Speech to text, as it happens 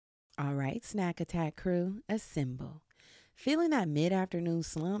All right, Snack Attack crew, assemble. Feeling that mid-afternoon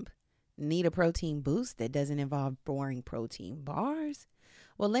slump? Need a protein boost that doesn't involve boring protein bars?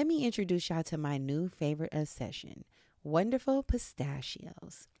 Well, let me introduce y'all to my new favorite obsession, Wonderful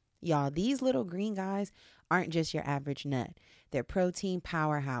Pistachios. Y'all, these little green guys aren't just your average nut. They're protein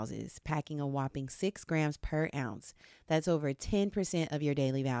powerhouses, packing a whopping 6 grams per ounce. That's over 10% of your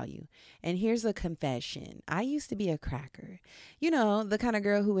daily value. And here's a confession. I used to be a cracker. You know, the kind of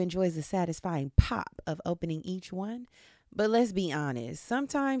girl who enjoys the satisfying pop of opening each one. But let's be honest,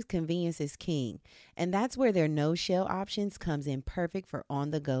 sometimes convenience is king. And that's where their no-shell options comes in perfect for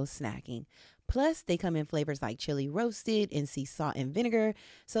on-the-go snacking. Plus, they come in flavors like chili roasted and sea salt and vinegar.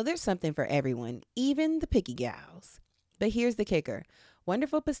 So there's something for everyone, even the picky gals. But here's the kicker.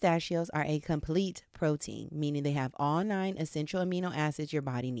 Wonderful Pistachios are a complete protein, meaning they have all 9 essential amino acids your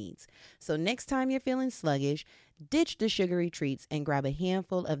body needs. So next time you're feeling sluggish, ditch the sugary treats and grab a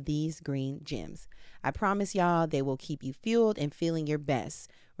handful of these green gems. I promise y'all they will keep you fueled and feeling your best,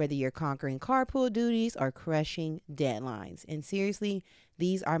 whether you're conquering carpool duties or crushing deadlines. And seriously,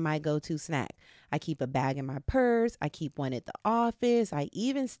 these are my go-to snack. I keep a bag in my purse. I keep one at the office. I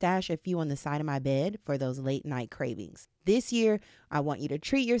even stash a few on the side of my bed for those late night cravings. This year, I want you to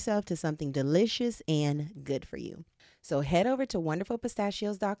treat yourself to something delicious and good for you. So head over to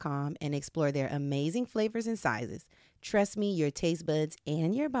wonderfulpistachios.com and explore their amazing flavors and sizes. Trust me, your taste buds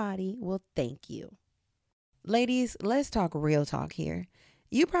and your body will thank you. Ladies, let's talk real talk here.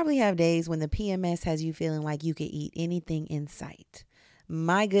 You probably have days when the PMS has you feeling like you could eat anything in sight.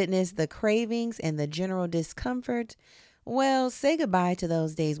 My goodness, the cravings and the general discomfort. Well, say goodbye to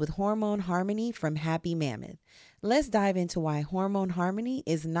those days with Hormone Harmony from Happy Mammoth. Let's dive into why Hormone Harmony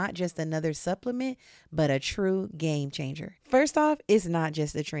is not just another supplement, but a true game changer. First off, it's not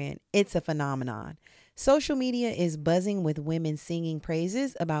just a trend, it's a phenomenon. Social media is buzzing with women singing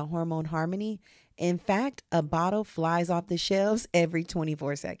praises about Hormone Harmony. In fact, a bottle flies off the shelves every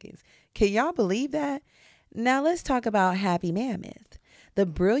 24 seconds. Can y'all believe that? Now let's talk about Happy Mammoth, the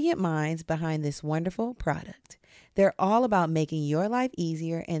brilliant minds behind this wonderful product. They're all about making your life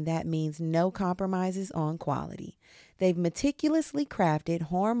easier, and that means no compromises on quality. They've meticulously crafted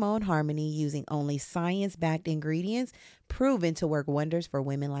Hormone Harmony using only science-backed ingredients proven to work wonders for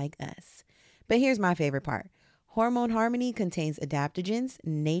women like us. But here's my favorite part. Hormone Harmony contains adaptogens,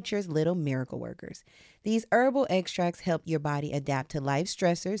 nature's little miracle workers. These herbal extracts help your body adapt to life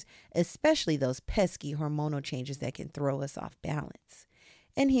stressors, especially those pesky hormonal changes that can throw us off balance.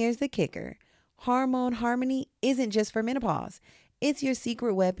 And here's the kicker. Hormone Harmony isn't just for menopause. It's your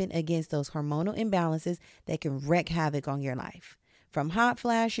secret weapon against those hormonal imbalances that can wreak havoc on your life. From hot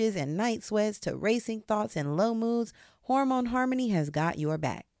flashes and night sweats to racing thoughts and low moods, Hormone Harmony has got your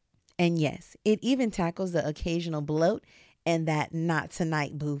back. And yes, it even tackles the occasional bloat and that not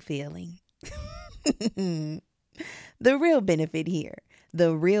tonight boo feeling. The real benefit here,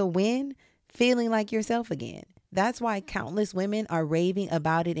 the real win, feeling like yourself again. That's why countless women are raving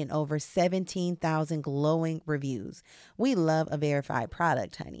about it in over 17,000 glowing reviews. We love a verified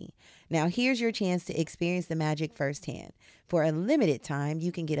product, honey. Now here's your chance to experience the magic firsthand. For a limited time,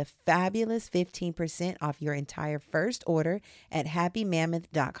 you can get a fabulous 15% off your entire first order at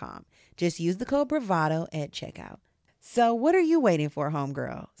happymammoth.com. Just use the code BRAVADO at checkout. So what are you waiting for,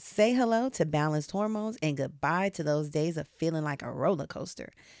 homegirl? Say hello to balanced hormones and goodbye to those days of feeling like a roller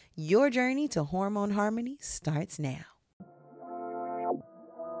coaster. Your journey to Hormone Harmony starts now.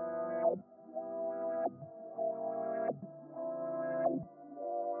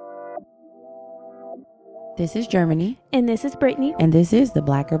 This is Germany. And this is Brittany. And this is the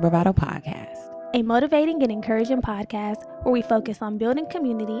Black Girl Bravado Podcast, a motivating and encouraging podcast where we focus on building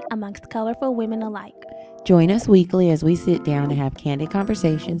community amongst colorful women alike. Join us weekly as we sit down and have candid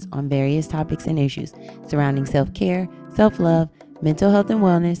conversations on various topics and issues surrounding self-care, self-love, mental health and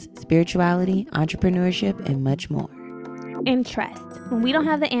wellness, spirituality, entrepreneurship, and much more. And trust, when we don't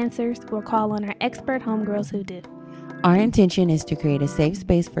have the answers, we'll call on our expert homegirls who do. Our intention is to create a safe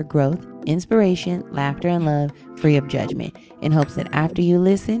space for growth, inspiration, laughter, and love, free of judgment, in hopes that after you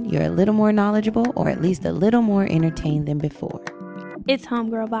listen, you're a little more knowledgeable or at least a little more entertained than before. It's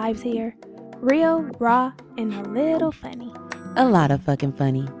homegirl vibes here. Real, raw, and a little funny. A lot of fucking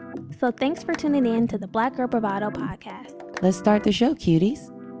funny. So thanks for tuning in to the Black Girl Bravado Podcast. Let's start the show, cuties.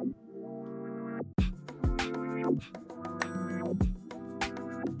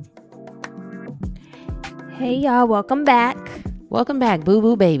 Hey y'all, welcome back. Welcome back, Boo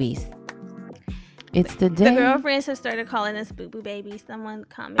Boo Babies. It's the day. The girlfriends have started calling us Boo Boo Babies. Someone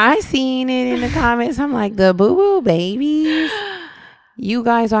commented. I seen it in the comments. I'm like, the Boo Boo Babies. You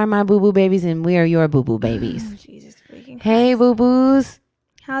guys are my Boo Boo Babies and we are your Boo Boo Babies. Oh, Jesus freaking Christ. Hey, Boo Boos.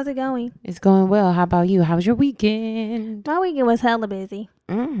 How's it going? It's going well. How about you? How was your weekend? My weekend was hella busy.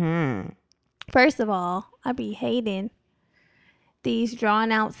 Mm-hmm. First of all, I be hating these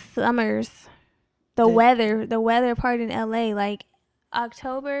drawn out summers. The weather part in LA, like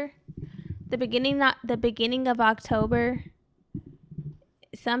October, the beginning of October,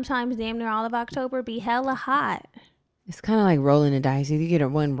 sometimes damn near all of October be hella hot. It's kind of like rolling the dice. Either you get a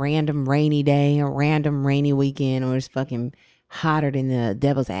one random rainy day, a random rainy weekend, or it's fucking hotter than the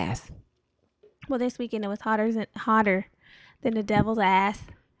devil's ass. Well, this weekend it was hotter than the devil's ass.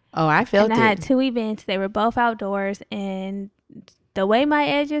 Oh, I felt it. And I had 2 events. They were both outdoors, and the way my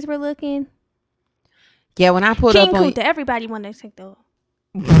edges were looking. Yeah, when I pulled King up on Kunta, everybody wanted to take the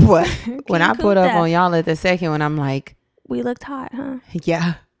what? When I pulled up on y'all at the second one, I'm like, we looked hot, huh?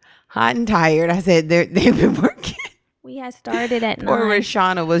 Yeah, hot and tired. I said they've been working. We had started at 9. Poor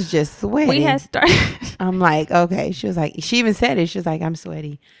Rashana was just sweating. We had started. I'm like, okay. She was like, she even said it. She was like, I'm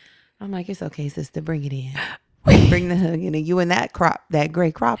sweaty. I'm like, it's okay, sister. Bring it in. Bring the hug in. You in that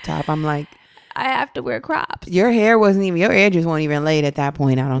gray crop top. I'm like, I have to wear crops. Your hair wasn't even, your edges weren't even laid at that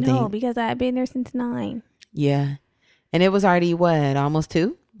point, I don't think. No, because I had been there since 9. Yeah. And it was already what, almost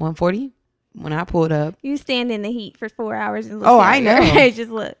 2? 1:40 when I pulled up. You stand in the heat for 4 hours and look. Oh, I know.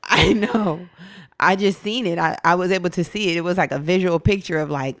 Just look. I know. I just seen it. I was able to see it. It was like a visual picture of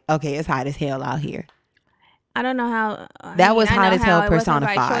like, okay, it's hot as hell out here. I don't know how. That was hot as hell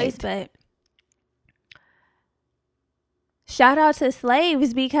personified. By choice, but shout out to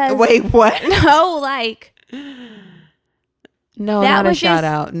slaves because. Wait, what? No, like. No, not a shout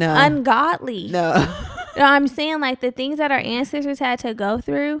out. No. Ungodly. No. No, I'm saying like the things that our ancestors had to go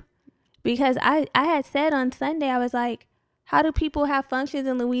through, because I had said on Sunday, I was like, how do people have functions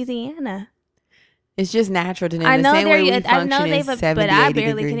in Louisiana? It's just natural to them. I know the same way we function in 70, but I 80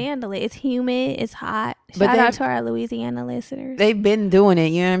 barely degree. can handle it. It's humid. It's hot. But Shout out to our Louisiana listeners. They've been doing it.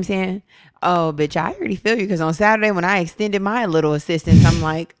 You know what I'm saying? Oh, bitch, I already feel you. Because on Saturday when I extended my little assistance, I'm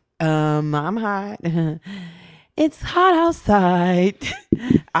like, I'm hot. It's hot outside.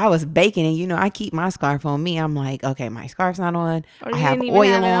 I was baking, and you know I keep my scarf on me. I'm like, okay, my scarf's not on. I have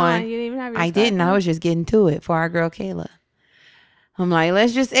oil on. You didn't even have your I didn't. I was just getting to it for our girl Kayla. I'm like,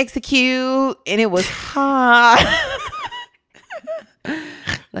 let's just execute, and it was hot.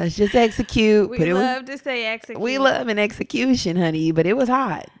 Let's just execute. We love to say execute. We love an execution, honey, but it was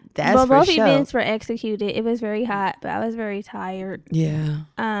hot. That's well, for both sure. events were executed. It was very hot, but I was very tired. Yeah.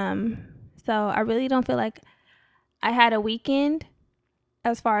 So I really don't feel like I had a weekend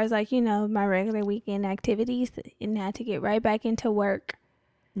as far as like, you know, my regular weekend activities, and had to get right back into work.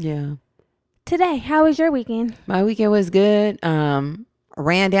 Yeah. Today, how was your weekend? My weekend was good.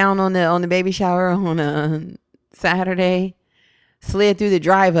 Ran down on the baby shower on Saturday. Slid through the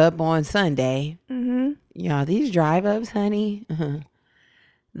drive up on Sunday. Mm-hmm. Y'all, these drive ups, honey.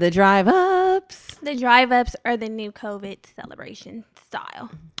 The drive ups. The drive ups are the new COVID celebration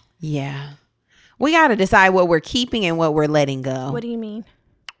style. Yeah. We got to decide what we're keeping and what we're letting go. What do you mean?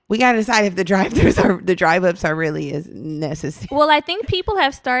 We got to decide if the drive ups are really as necessary. Well, I think people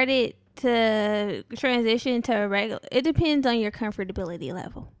have started to transition to a regular. It depends on your comfortability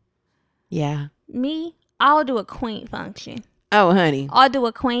level. Yeah. Me, I'll do a quaint function. Oh, honey. I'll do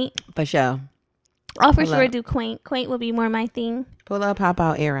a quaint. For sure. I'll for sure do quaint. Quaint will be more my thing. Pull up, hop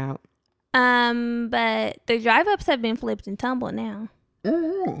out, air out. But the drive ups have been flipped and tumbled now.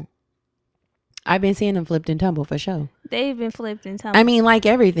 Mm-hmm. I've been seeing them flipped and tumble for sure. They've been flipped and tumbled. I mean, like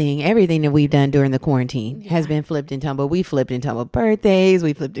everything that we've done during the quarantine has been flipped and tumbled. We flipped and tumbled birthdays.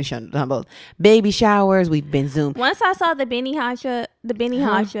 We flipped and tumbled baby showers. We've been Zoom. Once I saw the Benny Hacha.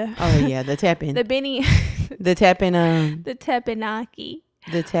 Oh yeah, the teppin. The Benny. The teppin. The teppanyaki.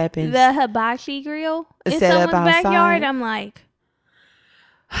 The teppin. The hibachi grill in set someone's up outside. backyard. I'm like.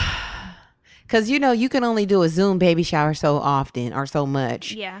 Because, you know, you can only do a Zoom baby shower so often or so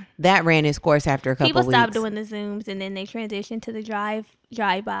much. Yeah. That ran its course after a couple weeks. People stopped doing the Zooms, and then they transitioned to the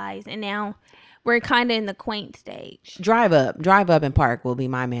drive-bys, and now we're kind of in the quaint stage. Drive up and park will be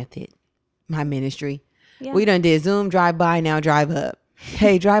my method, my ministry. Yeah. We done did Zoom, drive by, now drive up.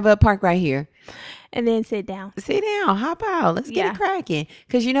 Hey, drive up, park right here. And then sit down. Sit down, hop out. Let's get it cracking.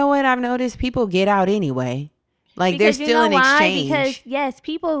 Because you know what I've noticed? People get out anyway. Like, because there's still an exchange. Because, yes,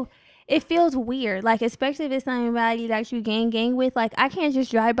 people... It feels weird, like, especially if it's somebody that you gang with. Like, I can't just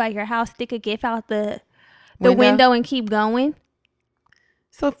drive by your house, stick a gift out the window and keep going.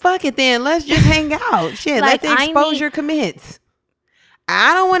 So fuck it then. Let's just hang out. Shit, like, let the exposure commence.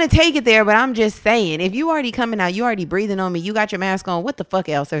 I don't want to take it there, but I'm just saying, if you already coming out, you already breathing on me, you got your mask on, what the fuck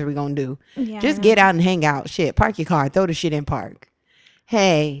else are we going to do? Yeah. Just get out and hang out. Shit, park your car, throw the shit in park.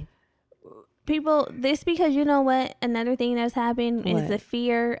 Hey, People, this because you know what? Another thing that's happened is the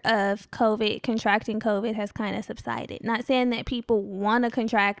fear of contracting COVID has kind of subsided. Not saying that people want to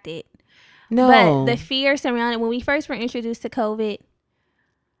contract it. No. But the fear surrounding, when we first were introduced to COVID.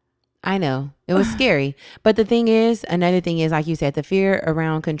 I know. It was scary. But the thing is, another thing is, like you said, the fear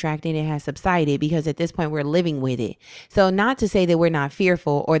around contracting it has subsided because at this point we're living with it. So not to say that we're not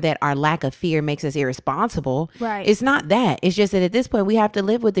fearful or that our lack of fear makes us irresponsible. Right. It's not that. It's just that at this point we have to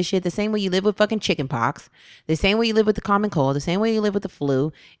live with the shit the same way you live with fucking chicken pox, the same way you live with the common cold, the same way you live with the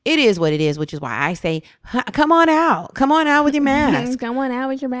flu. It is what it is, which is why I say, come on out. Come on out with your mask. Come on out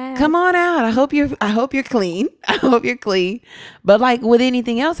with your mask. Come on out. I hope you're clean. I hope you're clean. But like with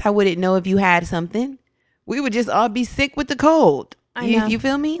anything else, I wouldn't know if you had something. We would just all be sick with the cold. You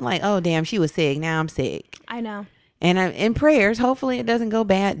feel me? Like, oh damn, she was sick. Now I'm sick. I know. And in prayers, hopefully it doesn't go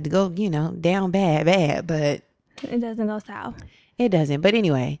bad, down bad, but it doesn't go south. It doesn't. But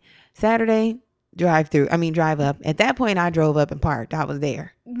anyway, Saturday drive up. At that point, I drove up and parked. I was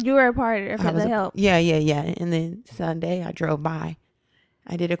there. You were a part of the help. Yeah. And then Sunday, I drove by.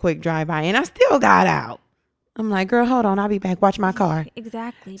 I did a quick drive by, and I still got out. I'm like, girl, hold on. I'll be back. Watch my car.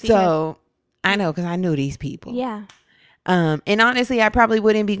 Exactly. So I know, because I knew these people. Yeah. And honestly, I probably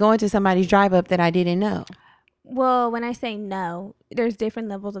wouldn't be going to somebody's drive up that I didn't know. Well, when I say no, there's different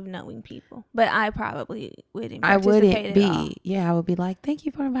levels of knowing people, but I probably wouldn't. I wouldn't be. Yeah, I would be like, thank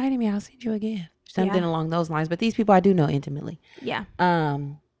you for inviting me. I'll send you a gift. Something along those lines. But these people I do know intimately. Yeah.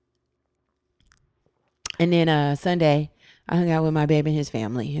 And then Sunday, I hung out with my baby and his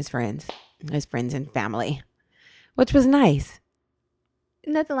family, his friends and family, which was nice.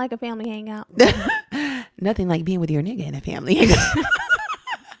 Nothing like a family hangout. Nothing like being with your nigga in a family.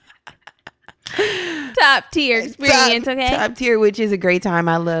 Top tier experience, okay? Top tier, which is a great time.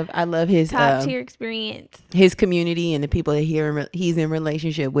 I love his top tier experience. His community and the people that he's in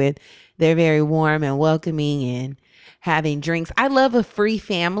relationship with. They're very warm and welcoming and having drinks. I love a free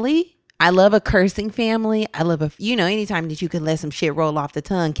family. I love a cursing family. I love anytime that you can let some shit roll off the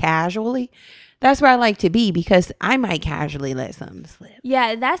tongue casually. That's where I like to be, because I might casually let something slip.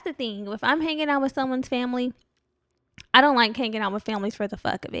 Yeah, that's the thing. If I'm hanging out with someone's family, I don't like hanging out with families for the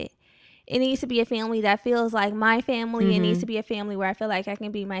fuck of it. It needs to be a family that feels like my family. Mm-hmm. It needs to be a family where I feel like I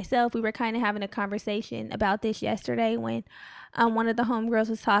can be myself. We were kind of having a conversation about this yesterday when one of the homegirls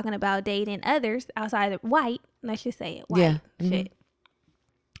was talking about dating others outside of white. Let's just say it, white shit. Mm-hmm.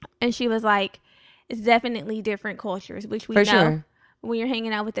 And she was like, it's definitely different cultures, which we know. Sure. When you're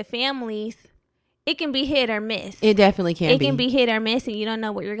hanging out with the families, it can be hit or miss. It definitely can be. It can be hit or miss, and you don't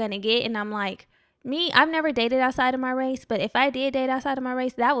know what you're going to get. And I'm like, I've never dated outside of my race, but if I did date outside of my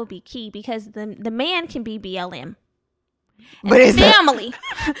race, that would be key, because the man can be BLM. But the family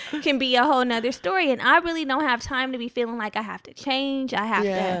can be a whole nother story. And I really don't have time to be feeling like I have to change. I have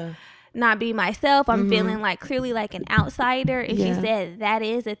to not be myself. I'm feeling like clearly like an outsider. And she said that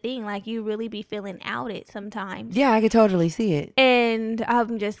is a thing. Like, you really be feeling outed sometimes. Yeah, I could totally see it. And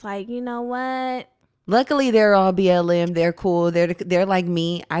I'm just like, you know what? Luckily, they're all BLM. They're cool. They're like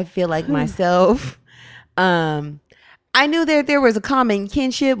me. I feel like myself. I knew that there was a common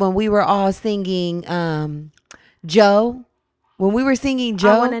kinship when we were all singing Joe. When we were singing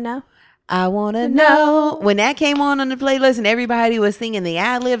Joe. I want to know. When that came on the playlist and everybody was singing the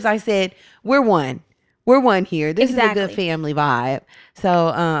ad-libs, I said, we're one. We're one here. This is a good family vibe.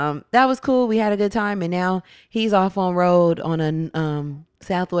 So that was cool. We had a good time. And now he's off on road on a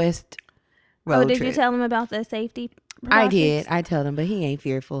Southwest road trip. Did you tell him about the safety precautions? I did. I told him, but he ain't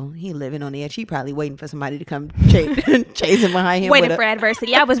fearful. He living on the edge. He probably waiting for somebody to come chasing behind him. Waiting for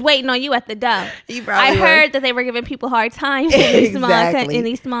adversity. I was waiting on you at the door. I heard that they were giving people hard times in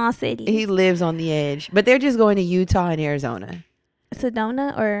these small cities. He lives on the edge. But they're just going to Utah and Arizona.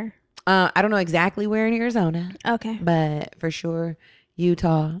 Sedona or? I don't know exactly where in Arizona. Okay. But for sure,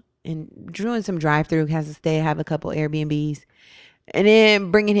 Utah. And doing some drive-through, has to stay, have a couple Airbnbs. And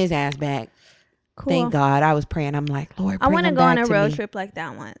then bringing his ass back. Cool. Thank God. I was praying. I'm like, Lord, I want to go on a road trip like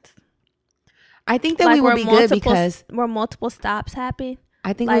that once. I think that we would be good because where multiple stops happen.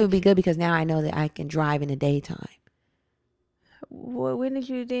 I think we would be good because now I know that I can drive in the daytime. Well, when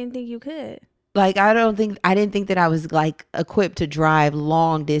didn't think you could? Like, I didn't think that I was like equipped to drive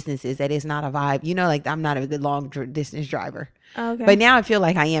long distances. That is not a vibe. Like, I'm not a good long distance driver. Okay. But now I feel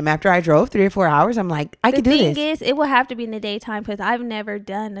like I am. After I drove 3 or 4 hours, I'm like, I could do this. The thing is, it will have to be in the daytime because I've never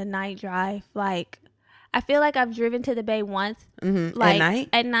done a night drive. Like, I feel like I've driven to the Bay once. Like,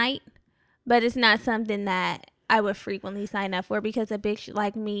 at night. But it's not something that I would frequently sign up for because a bitch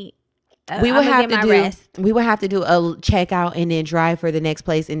like me, We would I'ma have get to my do. rest. We would have to do a checkout and then drive for the next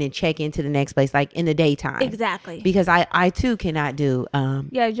place and then check into the next place like in the daytime. Exactly. Because I too cannot do.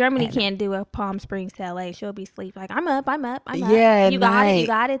 Yeah, Germany at night. can't do a Palm Springs to LA. She'll be asleep. Like, I'm up. Yeah, You got it. You night.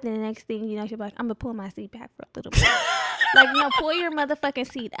 got it. Then the next thing you know, she'll be like, I'm gonna pull my seat back for a little bit. Like, no, pull your motherfucking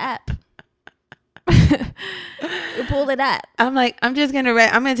seat up. Pull it up. I'm like, I'm just gonna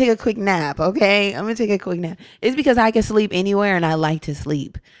I'm gonna take a quick nap, okay? I'm gonna take a quick nap. It's because I can sleep anywhere and I like to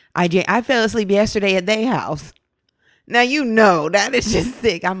sleep. I fell asleep yesterday at their house. Now you know that is just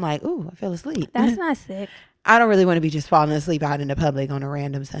sick. I'm like, ooh, I fell asleep. That's not sick. I don't really want to be just falling asleep out in the public on a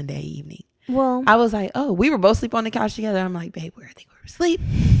random Sunday evening. Well, I was like, oh, we were both asleep on the couch together. I'm like, babe, I think we were asleep.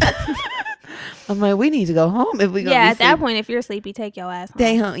 I'm like, we need to go home if we gonna yeah, be at that asleep. point, if you're sleepy, take your ass home.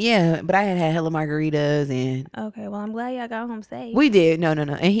 Stay home. Yeah, but I had hella margaritas and Okay, well, I'm glad y'all got home safe. we did. No.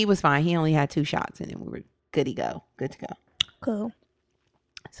 And he was fine. He only had 2 shots and then we were good to go. Cool.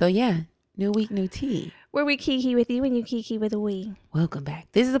 So yeah, new week, new tea. Where we kiki with you and you kiki with a we. Welcome back.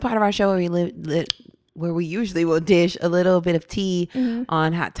 This is a part of our show where we usually will dish a little bit of tea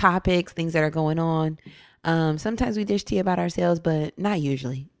on hot topics, things that are going on. Sometimes we dish tea about ourselves, but not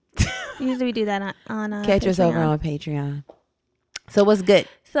usually. Usually we do that on Catch us over Patreon. on Patreon. So what's good?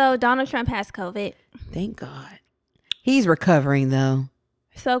 So Donald Trump has COVID Thank God. He's recovering though.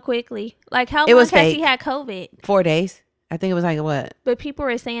 so quickly. Like, how It long was has fake. he had COVID? 4 days. I think it was like what? But people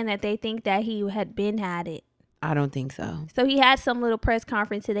were saying that they think that he had it. I don't think so. So he had some little press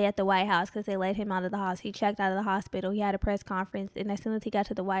conference today at the White House because they let him out of the hospital. He checked out of the hospital. He had a press conference, and as soon as he got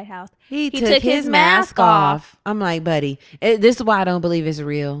to the White House, He took his mask off. I'm like, buddy, this is why I don't believe it's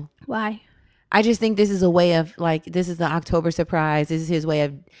real. why? I just think this is a way of like, this is the October surprise. This is his way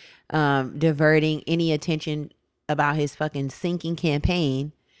of diverting any attention about his fucking sinking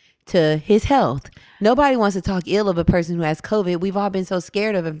campaign to his health. Nobody wants to talk ill of a person who has COVID. We've all been so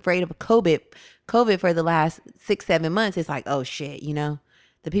scared of, afraid of COVID for the last 6-7 months. It's like, oh shit, you know,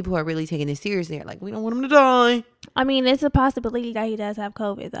 the people who are really taking this seriously are like, we don't want him to die. I mean, it's a possibility that he does have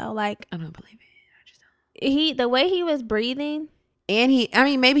COVID though. Like, I don't believe it. I just don't. the way he was breathing. And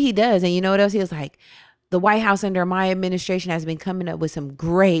maybe he does. And you know what else? He was like, the White House under my administration has been coming up with some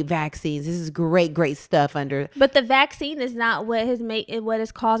great vaccines. This is great stuff under. But the vaccine is not what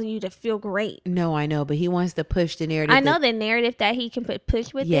is causing you to feel great. No, I know, but he wants to push the narrative. I know the narrative that he can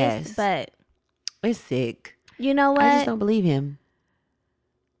push with Yes. this, but It's sick. you know what? I just don't believe him.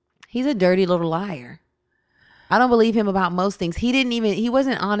 He's a dirty little liar. I don't believe him about most things. He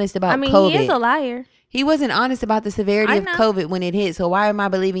wasn't honest about COVID. He is a liar. He wasn't honest about the severity I of know. COVID when it hit. So why am I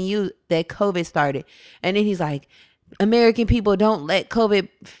believing you that COVID started? And then he's like, American people, don't let COVID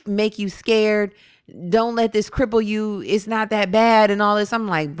make you scared. Don't let this cripple you. It's not that bad and all this. I'm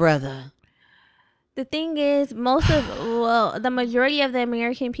like, brother. The thing is, the majority of the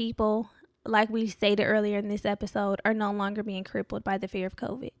American people, like we stated earlier in this episode, are no longer being crippled by the fear of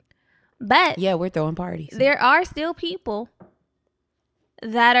COVID. But Yeah, we're throwing parties. there are still people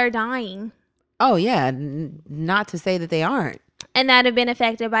that are dying Oh, yeah. Not to say that they aren't. and that have been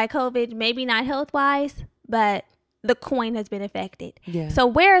affected by COVID. Maybe not health-wise, but the coin has been affected. Yeah. So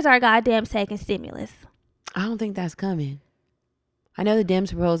where is our goddamn second stimulus? I don't think that's coming. I know the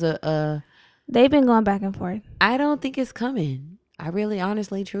Dems propose They've been going back and forth. I don't think it's coming. I really,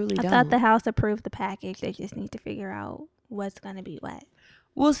 honestly, truly I don't. thought the House approved the package. They just need to figure out what's going to be what.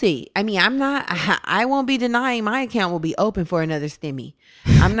 We'll see. I mean, I won't be denying my account will be open for another stimmy.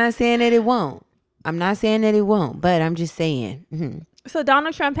 I'm not saying that it won't. But I'm just saying. So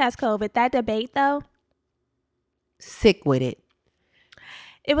Donald Trump has COVID. That debate, though, Sick with it.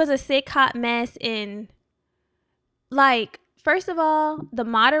 it was a sick, hot mess. And, like, first of all, the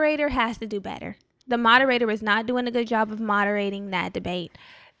moderator has to do better. The moderator is not doing a good job of moderating that debate.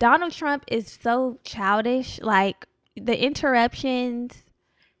 Donald Trump is so childish. Like, the interruptions,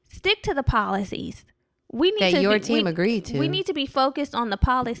 stick to the policies. We need That your team agreed to. We need to be focused on the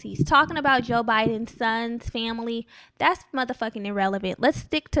policies. Talking about Joe Biden's son's family, that's motherfucking irrelevant. Let's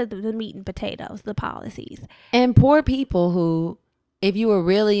stick to the meat and potatoes, the policies. And poor people who, if you were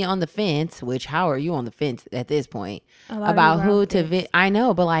really on the fence, which how are you on the fence at this point about who to I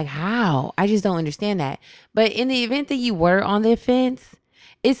know, but like how? I just don't understand that. But in the event that you were on the fence,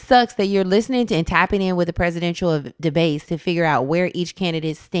 it sucks that you're listening to and tapping in with the presidential debates to figure out where each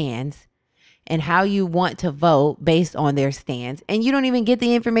candidate stands and how you want to vote based on their stance. And you don't even get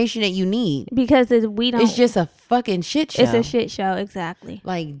the information that you need. Because It's just a fucking shit show. It's a shit show, exactly.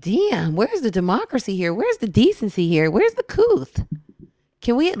 Like, damn, where's the democracy here? Where's the decency here? Where's the couth?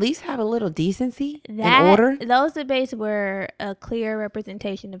 Can we at least have a little decency and order? Those debates were a clear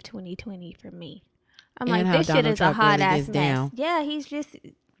representation of 2020 for me. I'm And like, how this shit Donald is a Trump hot really ass gets mess. down. Yeah, he's just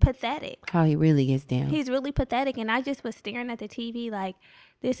pathetic. How he really gets down. He's really pathetic. And I just was staring at the TV like,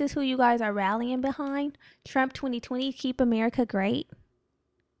 this is who you guys are rallying behind? Trump 2020, keep America great.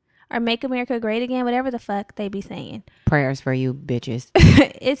 Or make America great again, whatever the fuck they be saying. Prayers for you, bitches.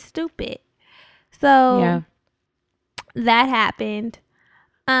 It's stupid. So Yeah. that happened.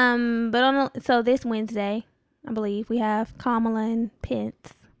 So this Wednesday, I believe, we have Kamala and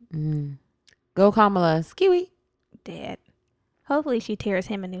Pence. Go Kamala. Skiwi. Dead. Hopefully she tears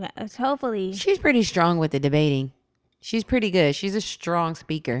him a new house. Hopefully. She's pretty strong with the debating. She's pretty good. She's a strong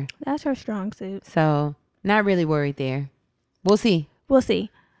speaker. That's her strong suit. So not really worried there. We'll see. We'll see.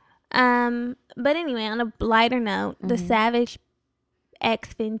 But anyway, on a lighter note, the Savage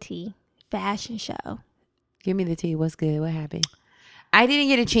X Fenty fashion show. Give me the tea. What's good? What happened? I didn't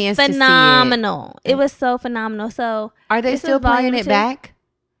get a chance to see it. Phenomenal. It was so phenomenal. So Are they still playing it back?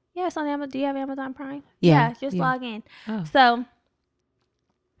 Yeah, it's on Amazon. Do you have Amazon Prime? Yeah. Just log in. Oh. So,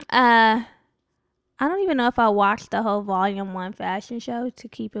 I don't even know if I watched the whole Volume 1 fashion show to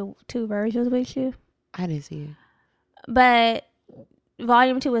keep it 2 versions with you. I didn't see it. But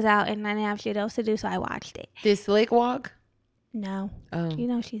Volume 2 was out and I didn't have shit else to do, so I watched it. Did Slick walk? No. Oh. You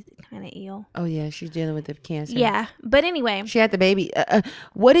know she's kind of ill. Oh, yeah. She's dealing with the cancer. Yeah. But anyway. She had the baby.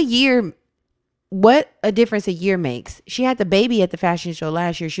 What a difference a year makes. She had the baby at the fashion show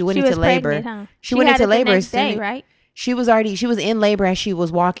last year. She went into labor. Pregnant, huh? She went into labor. The next day, right? She was in labor as she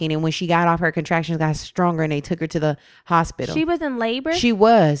was walking. And when she got off, her contractions got stronger and they took her to the hospital. She was in labor? She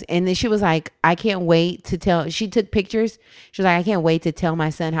was. And then she was like, I can't wait to tell. She took pictures. She was like, I can't wait to tell my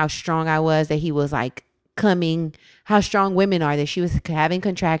son how strong I was, that he was like coming, how strong women are, that she was having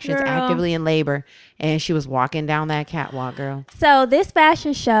contractions, girl, actively in labor. And she was walking down that catwalk, girl. So this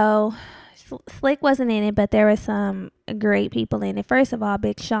fashion show, Slick wasn't in it, but there were some great people in it. First of all,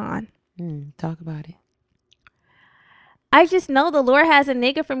 Big Sean. Talk about it. I just know the Lord has a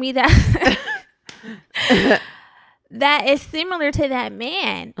nigga for me that that is similar to that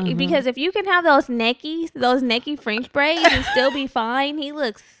man. Because if you can have those necky French braids and still be fine, he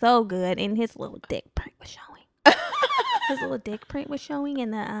looks so good. And his little dick print was showing. His little dick print was showing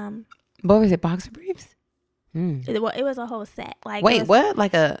in the What was it? Boxer briefs? It was a whole set. Like, wait, what?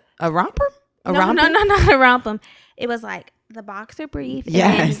 Like a romper? No, not a romper. It was like the boxer brief,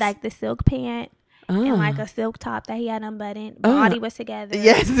 yes, and then like the silk pant. And like a silk top that he had unbuttoned. Body was together.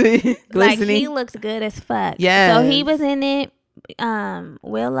 Yes. Like he looks good as fuck. Yeah. So he was in it.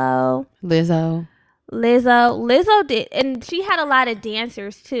 Willow. Lizzo did, and she had a lot of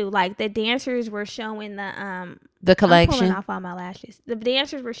dancers too. Like the dancers were showing the collection. I'm pulling off all my lashes. The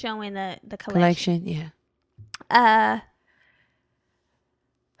dancers were showing the collection. Yeah.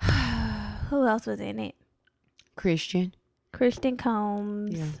 Who else was in it? Christian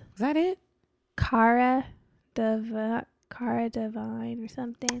Combs. Yeah. Was that it? Cara Devine or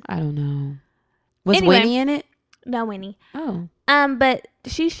something. I don't know. Was Anyway, Winnie in it? No, Winnie. Oh. But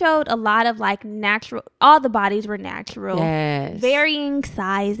she showed a lot of like natural. All the bodies were natural. Yes. Varying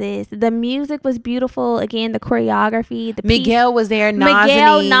sizes. The music was beautiful. Again, the choreography. Miguel was there.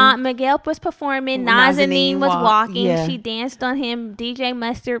 Nazanin. Miguel was performing. Nazanin was walking. Yeah. She danced on him. DJ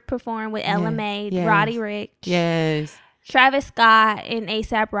Mustard performed with Ella Mai. Yes. Roddy Ricch. Yes. Travis Scott and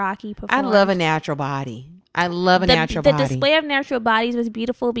A$AP Rocky performed. I love a natural body. The display of natural bodies was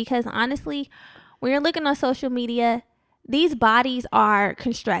beautiful because honestly, when you're looking on social media, these bodies are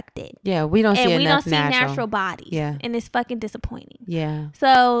constructed. Yeah, we don't see enough natural bodies. Yeah. And it's fucking disappointing. Yeah.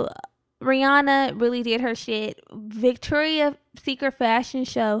 So Rihanna really did her shit. Victoria's Secret fashion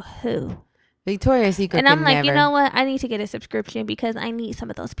show, who? Victoria's Secret. And I'm like, you know what? I need to get a subscription because I need some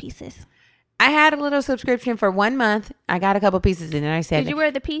of those pieces. I had a little subscription for 1 month. I got a couple pieces in it. I said, did you wear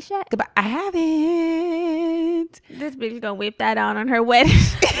the piece yet? Goodbye. I haven't. This bitch gonna whip that out on her wedding.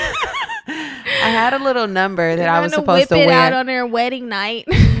 I had a little number that I was supposed to whip it wear. out on her wedding night.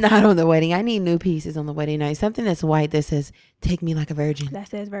 Not on the wedding. I need new pieces on the wedding night. Something that's white that says, take me like a virgin. That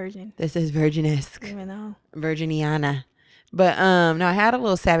says virgin. That says virgin-esque. Even though. Virginiana. But no, I had a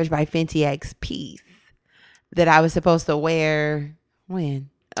little Savage by Fenty X piece that I was supposed to wear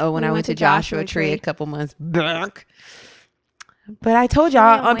when? Oh, when I went to Joshua Tree a couple months back. But I told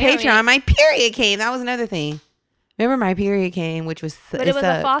y'all on Patreon, my period came. That was another thing. Remember my period came, which was... But it was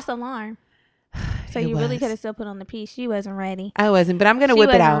a false alarm. So you really could have still put on the piece. She wasn't ready. I wasn't, but I'm going to whip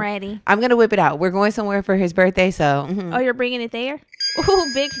it out. Ready. I'm going to whip it out. We're going somewhere for his birthday, so... Oh, you're bringing it there?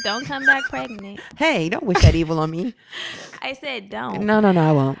 Ooh, bitch, don't come back pregnant. Hey, don't wish that evil on me. I said don't. No,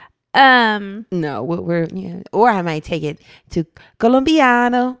 I won't. No, we're yeah. Or I might take it to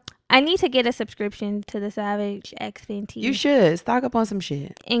Colombiano. I need to get a subscription to the Savage X Fenty. You should stock up on some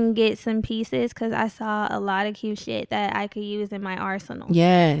shit and get some pieces because I saw a lot of cute shit that I could use in my arsenal.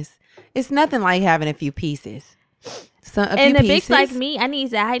 Yes, it's nothing like having a few pieces. And the bitch like me, I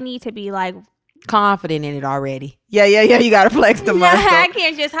need to be like confident in it already. Yeah. You gotta flex the muscle. I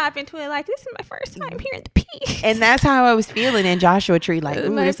can't just hop into it like this is my first time hearing the piece. And that's how I was feeling in Joshua Tree. Like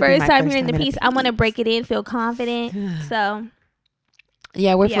my first time hearing the piece. I want to break it in, feel confident. So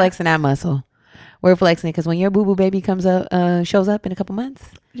yeah, we're flexing that muscle. We're flexing it because when your boo boo baby comes up, shows up in a couple months.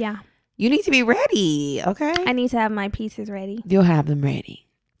 Yeah, you need to be ready. Okay, I need to have my pieces ready. You'll have them ready.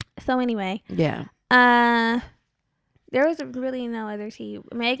 So anyway, yeah. There was really no other tea.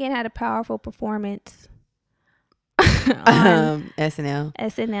 Megan had a powerful performance on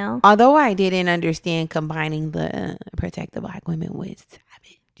SNL. Although I didn't understand combining the Protect the Black Women with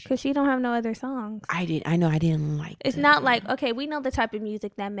Savage. Because she don't have no other songs. I didn't like it's not like, okay, we know the type of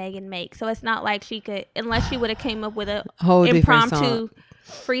music that Megan makes. So it's not like she could, unless she would have came up with a whole impromptu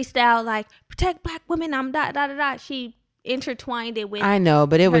freestyle like Protect Black Women, I'm ... She intertwined it with I know,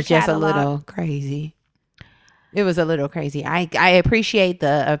 but it was just catalog. A little crazy. It was a little crazy. I appreciate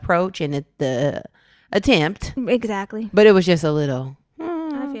the approach and the attempt. Exactly. But it was just a little.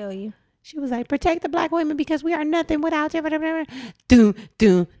 I feel you. She was like, protect the black women because we are nothing without you.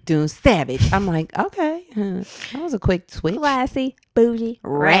 Doom, savage. I'm like, okay. That was a quick switch. Classy, bougie,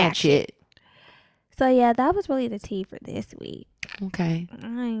 ratchet. So yeah, that was really the tea for this week. Okay. I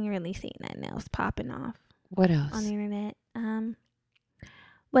ain't really seen nothing else popping off. What else? On the internet.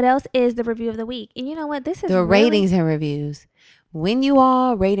 What else is the review of the week? And you know what? This is the ratings and reviews. When you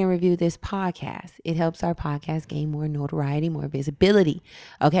all rate and review this podcast, it helps our podcast gain more notoriety, more visibility.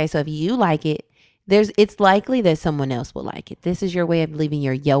 Okay, so if you like it, it's likely that someone else will like it. This is your way of leaving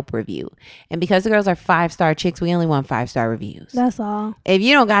your Yelp review. And because the girls are 5-star chicks, we only want 5-star reviews. That's all. If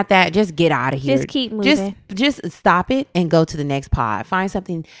you don't got that, just get out of here. Just keep moving. Just stop it and go to the next pod. Find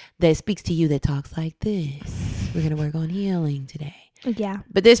something that speaks to you that talks like this. We're going to work on healing today. Yeah.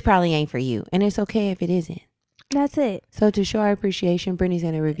 But this probably ain't for you. And it's okay if it isn't. That's it. So to show our appreciation, Brittany's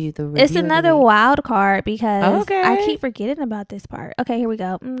going to review the review. It's another wild card because okay. I keep forgetting about this part. Okay, here we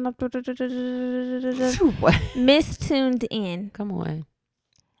go. Miss Tuned In. Come on.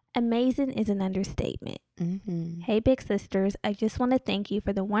 Amazing is an understatement. Mm-hmm. Hey, big sisters. I just want to thank you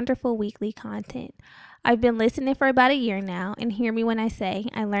for the wonderful weekly content. I've been listening for about a year now, and hear me when I say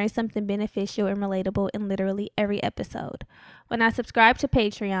I learned something beneficial and relatable in literally every episode. When I subscribed to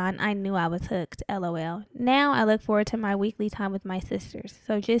Patreon, I knew I was hooked, LOL. Now I look forward to my weekly time with my sisters.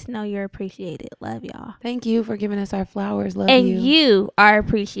 So just know you're appreciated. Love y'all. Thank you for giving us our flowers. Love and you. And you are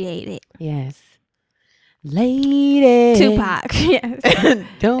appreciated. Yes. Lady. Tupac. Yes.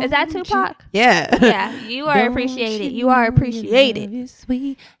 Is that Tupac? Yeah. Yeah. You are appreciated. You are appreciated.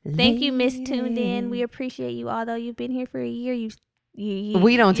 Thank you, Miss Tuned In. We appreciate you. Although you've been here for a year,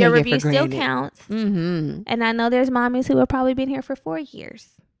 we don't take your it for review granted. Still counts. Mm-hmm. And I know there's mommies who have probably been here for 4 years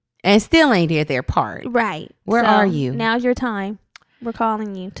and still ain't did their part. Right. Where are you? Now's your time. We're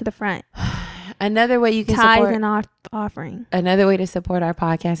calling you to the front. Another way you can support and offering. Another way to support our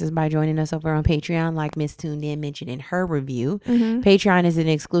podcast is by joining us over on Patreon, like Miss Tuned In mentioned in her review. Mm-hmm. Patreon is an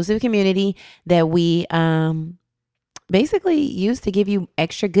exclusive community that we basically use to give you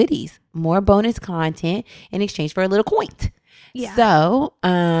extra goodies, more bonus content in exchange for a little coin. Yeah. So,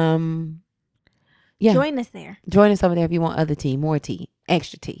 yeah. Join us there. Join us over there if you want other tea, more tea,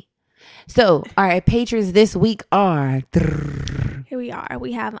 extra tea. So, all right, patrons this week are... Here we are.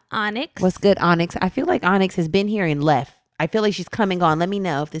 We have Onyx. What's good, Onyx? I feel like Onyx has been here and left. I feel like she's come and gone. Let me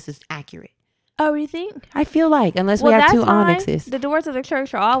know if this is accurate. Oh, you think? I feel like, unless we have two Onyxes. The doors of the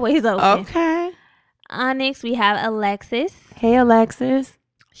church are always open. Okay. Onyx, we have Alexis. Hey, Alexis.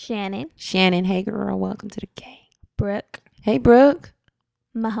 Shannon. Hey, girl. Welcome to the game. Brooke. Hey, Brooke.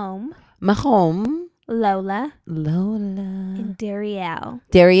 Mahome. Lola. And Darielle.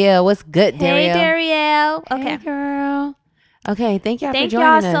 Darielle, what's good, Darielle? Hey, Darielle. Okay. Hey, girl. Okay, thank y'all for joining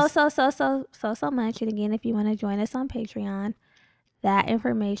us. Thank y'all so much. And again, if you want to join us on Patreon, that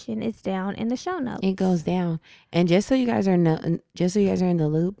information is down in the show notes. It goes down. And just so you guys are in the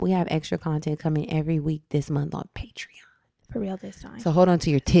loop, we have extra content coming every week this month on Patreon. For real this time. So hold on to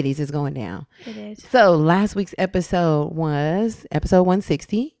your titties. It's going down. It is. So last week's episode was episode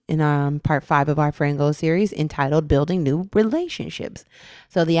 160 in part 5 of our Friend Goal series entitled Building New Relationships.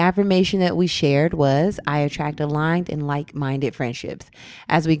 So the affirmation that we shared was, I attract aligned and like-minded friendships.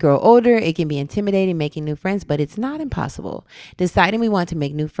 As we grow older, it can be intimidating making new friends, but it's not impossible. Deciding we want to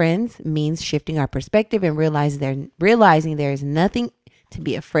make new friends means shifting our perspective and realizing there is nothing to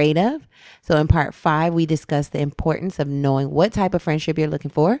be afraid of. So in part 5, we discuss the importance of knowing what type of friendship you're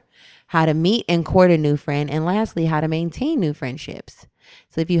looking for, how to meet and court a new friend, and lastly, how to maintain new friendships.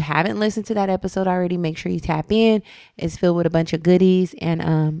 So if you haven't listened to that episode already, make sure you tap in. It's filled with a bunch of goodies.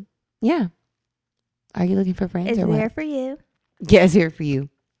 And yeah. Are you looking for friends It's or what? there for you. Yeah, it's here for you.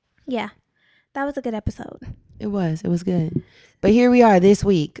 Yeah. That was a good episode. It was good. But here we are this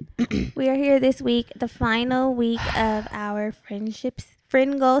week. We are here this week, the final week of our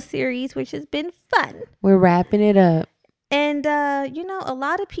friend goal series, which has been fun. We're wrapping it up. And, a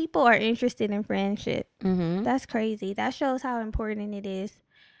lot of people are interested in friendship. Mm-hmm. That's crazy. That shows how important it is,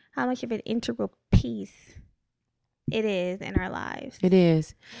 how much of an integral piece it is in our lives. It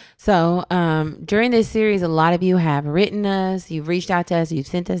is. So during this series, a lot of you have written us. You've reached out to us. You've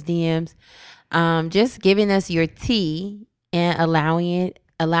sent us DMs. Just giving us your tea and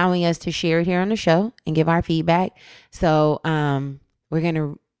allowing us to share it here on the show and give our feedback. So we're going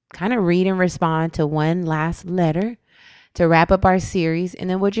to kind of read and respond to one last letter to wrap up our series. And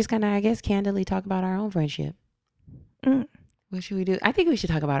then we'll just kind of, I guess, candidly talk about our own friendship. What should we do? I think we should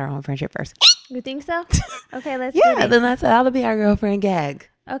talk about our own friendship first. You think so? Okay, let's Yeah, do it. then that'll be our girlfriend gag.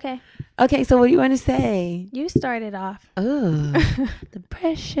 Okay, so what do you want to say? You started off. Oh, the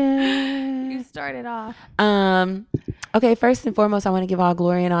pressure. You started off. Okay, first and foremost, I want to give all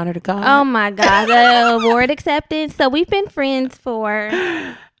glory and honor to God. Oh my God, the award acceptance. So we've been friends for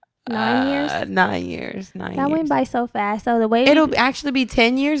 9 years. 9 years. That went by so fast. So the way it'll actually be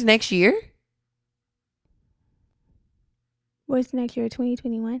 10 years next year. What's next year?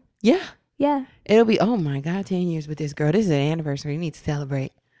 2021. Yeah. Yeah. It'll be, oh my God, 10 years with this girl. This is an anniversary. We need to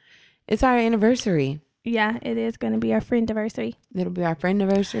celebrate. It's our anniversary. Yeah, it is going to be our friend anniversary. It'll be our friend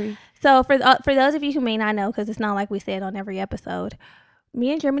anniversary. So for those of you who may not know, because it's not like we said on every episode,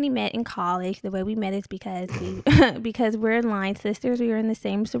 me and Germany met in college. The way we met is because because we're in line sisters. We were in the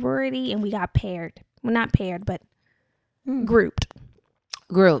same sorority and we got paired. Well, not paired, but grouped.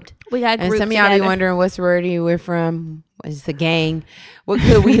 We got grouped. And some of y'all be wondering what sorority we're from. It's a gang. What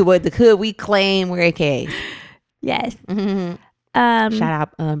could we claim we're AKAs? Yes. Mm-hmm.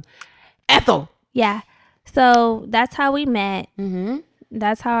 Shout out Ethel. Yeah. So that's how we met. Mm-hmm.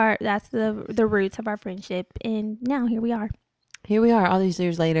 That's the roots of our friendship. And now here we are. Here we are all these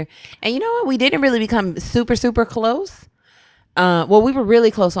years later. And you know what? We didn't really become super, super close. Well, we were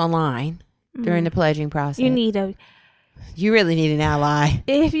really close online during the pledging process. You really need an ally.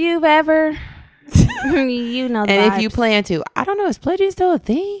 If you've ever, you know the And vibes. if you plan to. I don't know. Is pledging still a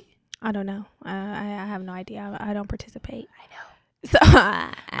thing? I don't know. I have no idea. I don't participate. I know. So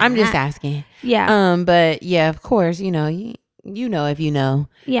I'm just asking. Yeah. But yeah, of course, you know if you know.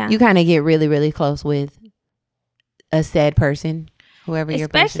 Yeah. You kind of get really, really close with a said person, whoever your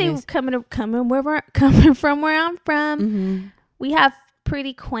person is. Especially coming from where I'm from, Mm-hmm. we have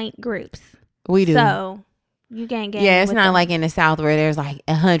pretty quaint groups. We do. So you can't get. Yeah, it's not like in the South where there's like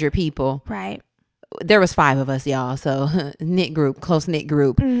 100 people. Right. There was 5 of us, y'all. So close knit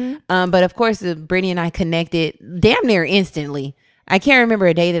group. Mm-hmm. But of course, Brittany and I connected damn near instantly. I can't remember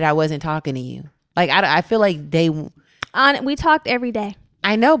a day that I wasn't talking to you. Like I feel like we talked every day.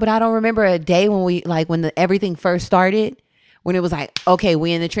 I know, but I don't remember a day when everything first started, when it was like, okay,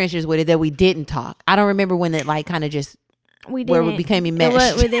 we in the trenches with it, that we didn't talk. I don't remember when it like kind of just we became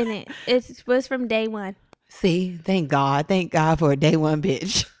enmeshed. We didn't. It was from day one. See, thank God for a day one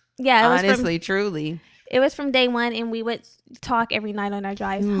bitch. Yeah, honestly, truly. It was from day one, and we would talk every night on our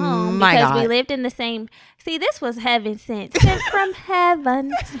drives home my because God. we lived in the same. See, this was heaven sent from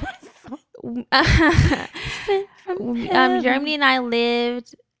heaven. Germany and I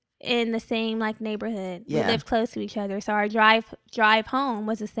lived in the same like neighborhood. Yeah. We lived close to each other, so our drive home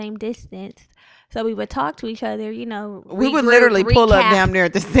was the same distance. So we would talk to each other. We would literally pull up damn near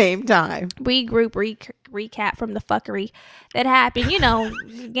at the same time. Regroup, recap from the fuckery that happened.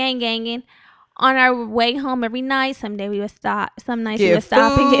 Ganging. On our way home every night, some nights we would stop and get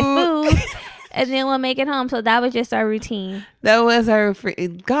food, and then we'll make it home. So that was just our routine. That was our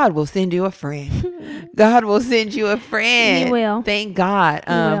God will send you a friend. God will send you a friend. He will. Thank God.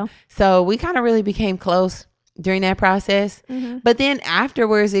 He will. So we kind of really became close during that process. Mm-hmm. But then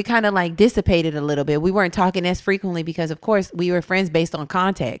afterwards, it kind of like dissipated a little bit. We weren't talking as frequently because, of course, we were friends based on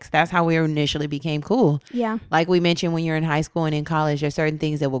context. That's how we initially became cool. Yeah. Like we mentioned, when you're in high school and in college, there's certain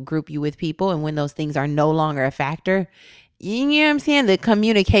things that will group you with people. And when those things are no longer a factor, you know what I'm saying? The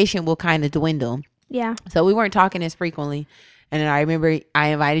communication will kind of dwindle. Yeah. So we weren't talking as frequently. And then I remember I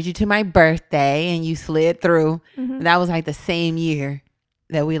invited you to my birthday and you slid through. Mm-hmm. And that was like the same year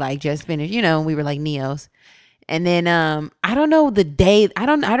that we like just finished, we were like neos. And then I don't know the day. I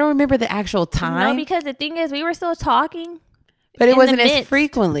don't remember the actual time. No, because the thing is, we were still talking, But it in the wasn't as midst.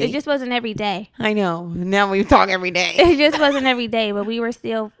 frequently. It just wasn't every day. I know. Now we talk every day. It just wasn't every day, but we were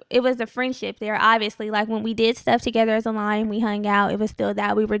still, it was a friendship there, obviously. Like when we did stuff together as a line, we hung out. It was still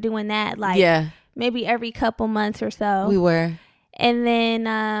that. We were doing that like Yeah, maybe every couple months or so. we were. And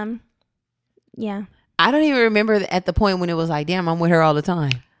then, yeah. I don't even remember at the point when it was like, damn, I'm with her all the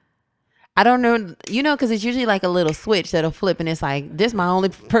time. I don't know, because it's usually like a little switch that'll flip and it's like, this is my only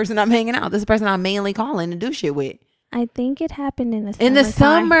person I'm hanging out. This is the person I'm mainly calling to do shit with. I think it happened in the summer. In the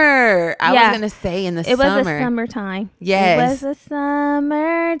summer. I was going to say in the summer. It was a summertime. Yes. It was a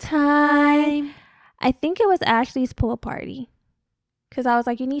summertime. I think it was Ashley's pool party. Because I was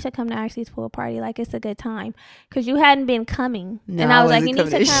like, you need to come to Ashley's pool party. Like, it's a good time. Because you hadn't been coming. No, and I was like, you need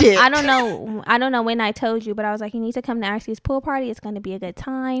to come. Shit. I don't know when I told you, but I was like, you need to come to Ashley's pool party. It's going to be a good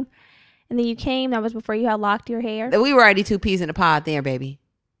time. And then you came. That was before you had locked your hair. We were already 2 peas in the pod there, baby.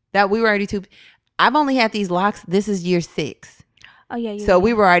 We were already 2. I've only had these locks. This is year 6. Oh, yeah. So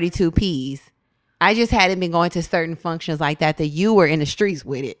we were already 2 peas. I just hadn't been going to certain functions like that you were in the streets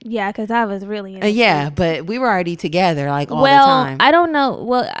with it. Yeah, because I was really in the yeah, streets. but we were already together like all the time. I don't know.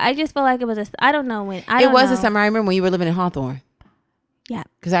 Well, I just feel like it was I don't know when. It was a summer. I remember when you were living in Hawthorne. Yeah.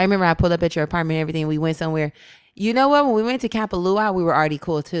 Because I remember I pulled up at your apartment and everything. We went somewhere. You know what? When we went to Kapalua, we were already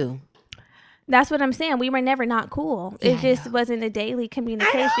cool too. That's what I'm saying. We were never not cool. Yeah, it just wasn't a daily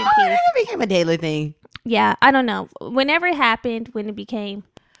communication piece. It became a daily thing. Yeah, I don't know. Whenever it happened, I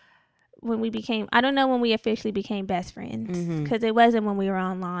don't know when we officially became best friends. Because it wasn't when we were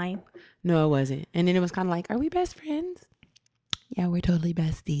online. No, it wasn't. And then it was kind of like, are we best friends? Yeah, we're totally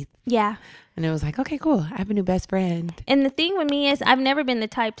besties. Yeah. And it was like, okay, cool. I have a new best friend. And the thing with me is I've never been the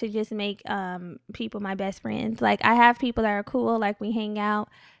type to just make people my best friends. Like, I have people that are cool. Like, we hang out.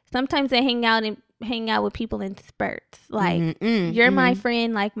 Sometimes I hang out with people in spurts. Like, you're my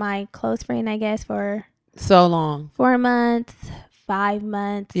friend, like my close friend, I guess, for so long. 4 months, 5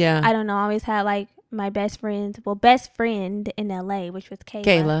 months. Yeah. I don't know. I always had like my best friend in LA, which was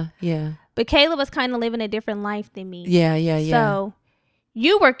Kayla. Yeah. But Kayla was kind of living a different life than me. Yeah. So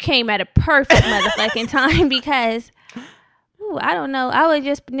you came at a perfect motherfucking time because I don't know. I would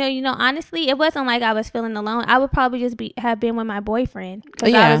just, honestly, it wasn't like I was feeling alone. I would probably just have been with my boyfriend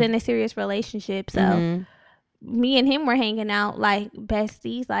because I was in a serious relationship. So me and him were hanging out like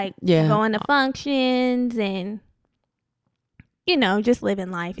besties, like going to functions and, just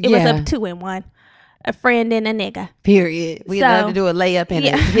living life. It was a 2-in-1, a friend and a nigga. Period. We love to do a layup and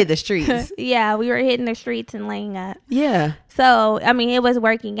hit the streets. Yeah, we were hitting the streets and laying up. Yeah. So, I mean, it was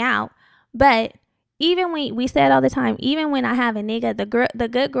working out. But even when we said all the time, even when I have a nigga, the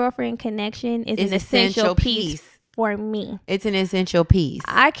good girlfriend connection is an essential piece for me. It's an essential piece.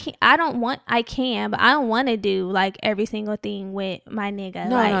 I can, but I don't want to do like every single thing with my nigga.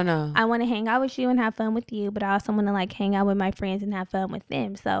 No. I want to hang out with you and have fun with you, but I also want to like hang out with my friends and have fun with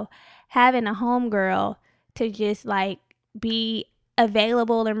them. So having a homegirl to just like be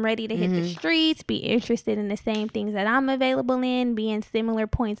available and ready to hit the streets, be interested in the same things that I'm available in, be in similar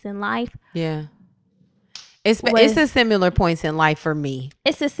points in life. Yeah. It's a similar points in life for me.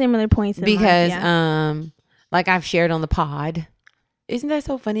 It's a similar points in life. Because like I've shared on the pod. Isn't that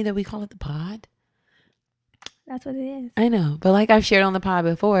so funny that we call it the pod? That's what it is. I know. But like I've shared on the pod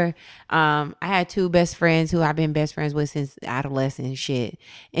before, I had 2 best friends who I've been best friends with since adolescence and shit.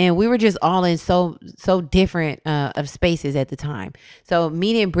 And we were just all in so different of spaces at the time. So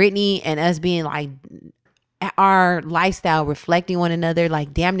meeting Brittany and us being like our lifestyle reflecting one another,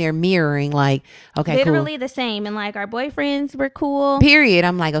 like damn near mirroring, like, okay, literally cool. the same. And like our boyfriends were cool. Period.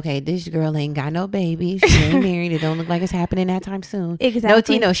 I'm like, okay, this girl ain't got no baby. She ain't married. It don't look like it's happening that time soon. Exactly. No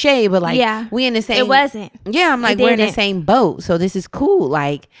tea, no shade, but like, we in the same. It wasn't. Yeah, I'm like, we're in the same boat. So this is cool.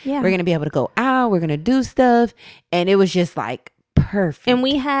 Like, we're going to be able to go out. We're going to do stuff. And it was just like perfect. And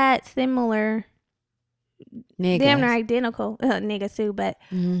we had similar, niggas. damn near identical niggas too, but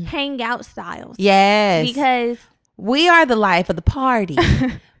hangout styles. Yes. Because we are the life of the party.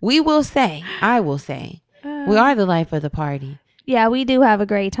 I will say, we are the life of the party. Yeah, we do have a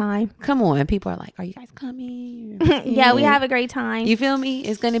great time. Come on. People are like, are you guys coming? Yeah, we have a great time. You feel me?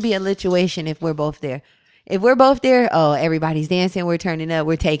 It's going to be a lituation if we're both there. If we're both there, oh, everybody's dancing. We're turning up.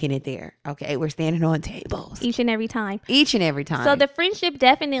 We're taking it there. Okay. We're standing on tables. Each and every time. So the friendship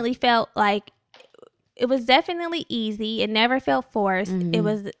definitely felt like, it was definitely easy. It never felt forced. It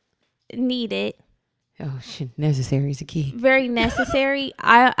was needed. Oh, shit. Necessary is the key. Very necessary.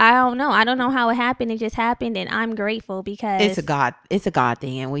 I don't know. I don't know how it happened. It just happened, and I'm grateful because it's a God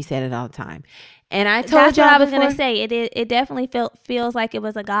thing, and we said it all the time. And I told that's y'all what I was before, gonna say. It definitely feels like it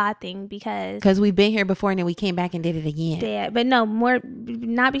was a God thing because we've been here before, and then we came back and did it again. Yeah, but no more.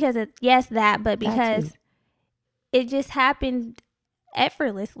 Not because of that, but because it just happened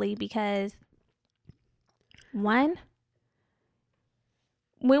effortlessly because one,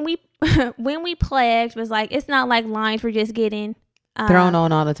 when we when we pledged was like, it's not like lines were just getting thrown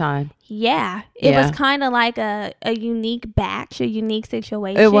on all the time. Yeah, it Yeah. was kind of like a unique batch, a unique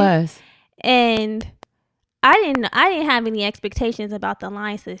situation. It was. And I didn't have any expectations about the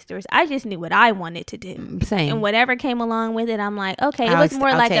Line Sisters. I just knew what I wanted to do. Same. And whatever came along with it, I'm like, okay. It was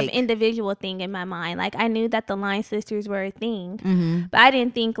more like an individual thing in my mind. Like, I knew that the Line Sisters were a thing, but I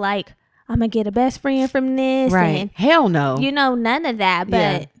didn't think like, I'm gonna get a best friend from this. Right. And, hell no. None of that.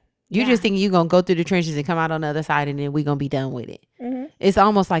 But you just think you're gonna go through the trenches and come out on the other side, and then we gonna be done with it. It's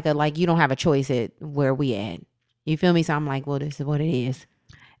almost like you don't have a choice at where we at. You feel me? So I'm like, well, this is what it is.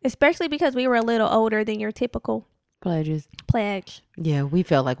 Especially because we were a little older than your typical pledge. Yeah, we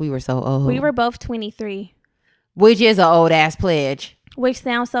felt like we were so old. We were both 23. Which is an old ass pledge. Which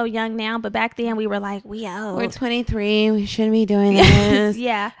sounds so young now, but back then we were like, we old. We're 23. We shouldn't be doing this.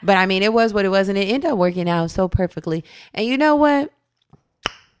 Yeah. But I mean, it was what it was, and it ended up working out so perfectly. And you know what?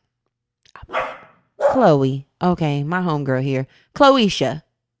 Chloe. Okay, my homegirl here. Chloesha.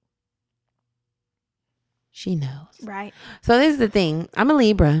 She knows. Right. So this is the thing. I'm a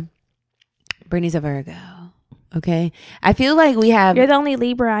Libra. Brittany's a Virgo. Okay. I feel like we have... You're the only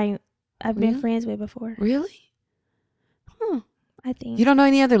Libra I've been friends with before. Really? I think. You don't know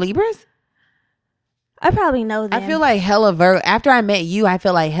any other Libras? I probably know them. I feel like hella Virgo. After I met you, I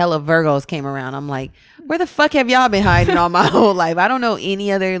feel like hella Virgos came around. I'm like, where the fuck have y'all been hiding all my whole life? I don't know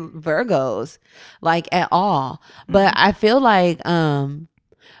any other Virgos like at all. But I feel like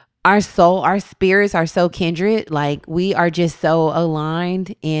our spirits are so kindred. Like we are just so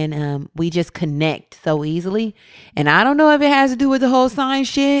aligned, and we just connect so easily. And I don't know if it has to do with the whole sign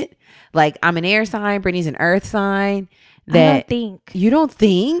shit. Like I'm an air sign, Brittany's an earth sign. I don't think. You don't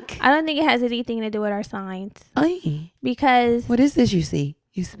think? I don't think it has anything to do with our signs. Ay. Because... What is this you see?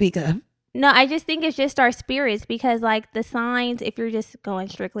 You speak of? No, I just think it's just our spirits, because like the signs, if you're just going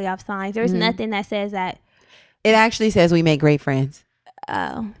strictly off signs, there's nothing that says that. It actually says we make great friends.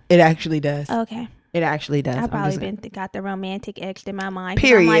 Oh. It actually does. Okay. It actually does. I probably got the romantic etched in my mind.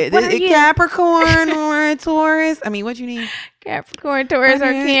 Period. Like, what are you? Capricorn or a Taurus? I mean, what you need? Capricorn, Taurus,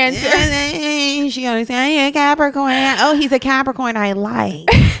 or Cancer. She always say, "Hey, Capricorn." Oh, he's a Capricorn I like.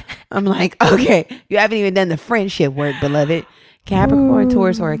 I'm like, okay, you haven't even done the friendship work, beloved. Capricorn,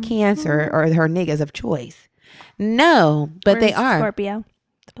 Taurus, or a Cancer are her niggas of choice. No, but they are. Scorpio.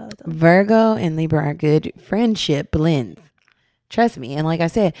 Supposedly. Virgo and Libra are good friendship blends. Trust me. And like I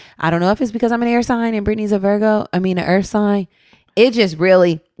said, I don't know if it's because I'm an air sign and Brittany's a Virgo. I mean, an earth sign. It just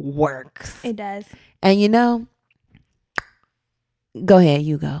really works. It does. And go ahead.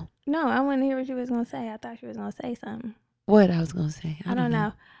 You go. No, I want to hear what you was going to say. I thought you was going to say something. What I was going to say? I don't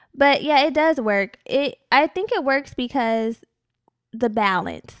know. But yeah, it does work. I think it works because the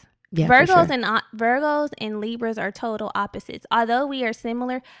balance. Yeah, Virgos and Libras are total opposites. Although we are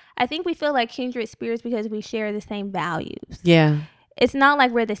similar, I think we feel like kindred spirits because we share the same values. Yeah. It's not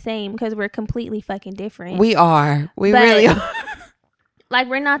like we're the same because we're completely fucking different. We are. We really are. Like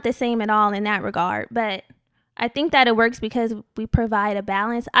we're not the same at all in that regard. But I think that it works because we provide a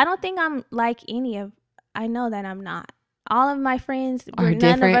balance. I don't think I'm like I know that I'm not. All of my friends,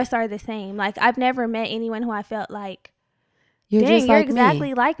 none of us are the same. Like I've never met anyone who I felt like, you're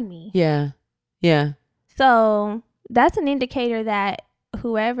exactly like me. Yeah. Yeah. So that's an indicator that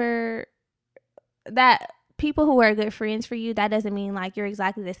people who are good friends for you, that doesn't mean like you're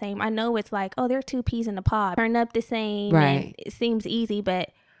exactly the same. I know it's like, oh, they're two peas in a pod. Turn up the same. Right. And it seems easy, but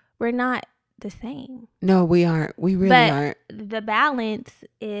we're not the same. No, we aren't. We really aren't. The balance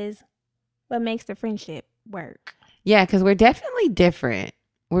is what makes the friendship work. Yeah, because we're definitely different.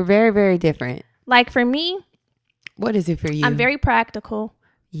 We're very, very different. Like for me, what is it for you? I'm very practical.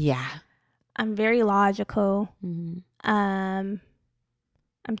 Yeah. I'm very logical. Mm-hmm.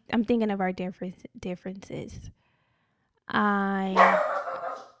 I'm thinking of our differences. I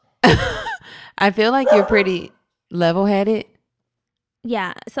feel like you're pretty level-headed.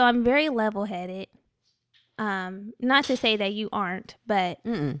 Yeah, so I'm very level-headed. Not to say that you aren't, but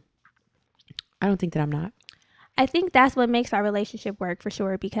I don't think that I'm not. I think that's what makes our relationship work for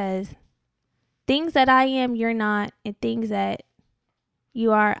sure, because things that I am, you're not, and things that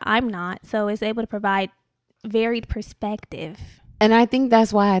you are, I'm not. So it's able to provide varied perspective. And I think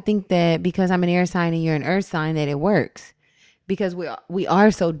that's why I think that because I'm an air sign and you're an earth sign, that it works. Because we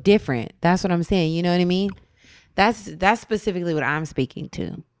are so different. That's what I'm saying. You know what I mean? That's specifically what I'm speaking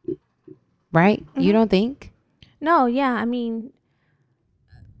to. Right? Mm-hmm. You don't think? No, yeah. I mean,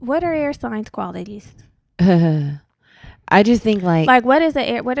 what are air signs' qualities? I just think like what are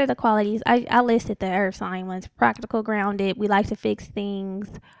the qualities? I listed the earth sign ones: practical, grounded. We like to fix things.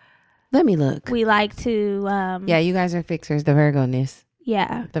 let me look. We like to Yeah, you guys are fixers. The Virgo-ness.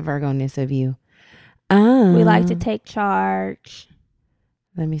 yeah. The Virgo-ness of you. We like to take charge.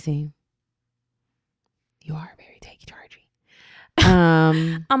 Let me see. You are very take chargey.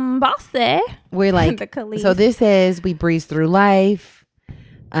 I'm bossy. We're like The Khalees. so. This says we breeze through life.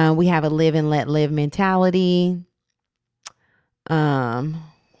 We have a live and let live mentality.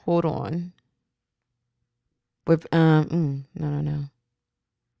 Hold on. With no.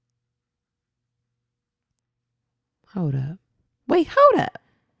 Hold up. Wait, hold up.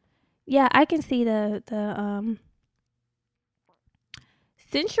 Yeah, I can see the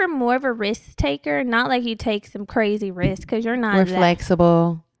since you're more of a risk taker, not like you take some crazy risks because you're not. We're that.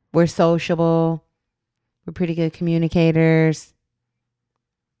 flexible. We're sociable. We're pretty good communicators.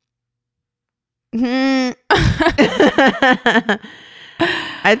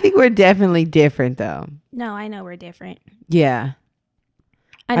 I think we're definitely different though. No, I know we're different. Yeah.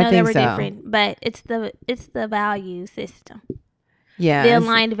 I know that think we're so. different, but it's the value system. Yeah. The it's-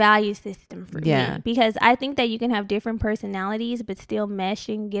 aligned value system for Yeah. me. Because I think that you can have different personalities but still mesh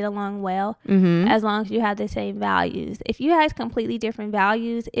and get along well Mhm. as long as you have the same values. If you had completely different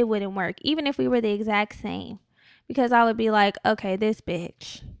values, it wouldn't work. Even if we were the exact same. Because I would be like, okay, this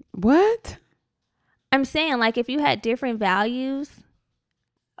bitch. What? I'm saying, like, if you had different values,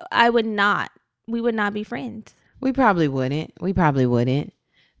 we would not be friends. We probably wouldn't.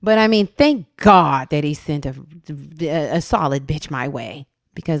 But I mean, thank God that he sent a solid bitch my way.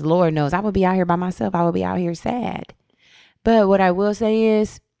 Because Lord knows I would be out here by myself. I would be out here sad. But what I will say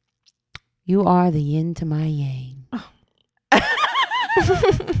is, you are the yin to my yang.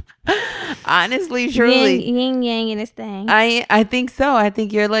 Honestly, truly. Yin yang in this thing. I think so. I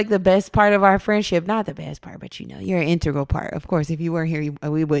think you're like the best part of our friendship. Not the best part, but you're an integral part. Of course, if you weren't here,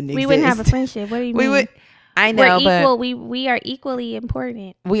 we wouldn't exist. We wouldn't have a friendship. What do you mean? We would. I know, we're but equal. We are equally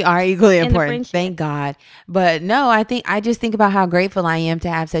important. we are equally in the important. friendship. Thank God. But no, I just think about how grateful I am to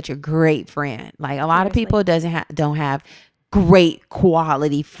have such a great friend. Like a lot of people don't have great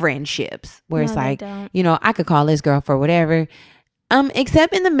quality friendships where it's No, they like, don't. I could call this girl for whatever.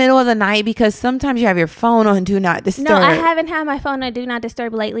 Except in the middle of the night, because sometimes you have your phone on do not disturb. No, I haven't had my phone on do not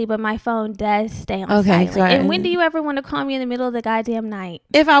disturb lately, but my phone does stay on silent. so and when do you ever want to call me in the middle of the goddamn night?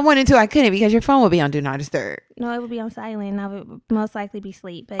 If I wanted to, I couldn't, because your phone would be on do not disturb. No, it would be on silent. And I would most likely be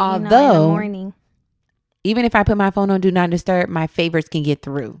asleep. But in the Although- morning, Even if I put my phone on do not disturb, my favorites can get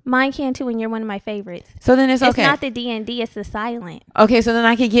through. mine can too. And you're one of my favorites. So then it's okay. It's not the D&D. It's the silent. Okay, so then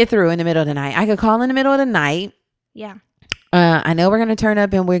I could get through in the middle of the night. I could call in the middle of the night. Yeah. I know we're going to turn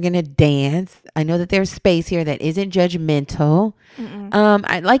up and we're going to dance. I know that there's space here that isn't judgmental.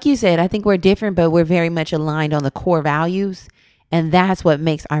 Like you said, I think we're different, but we're very much aligned on the core values. And that's what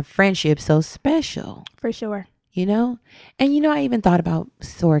makes our friendship so special, For sure. And, I even thought about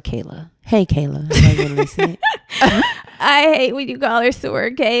Sora Kayla. Hey, Kayla. Are you listening? I hate when you call her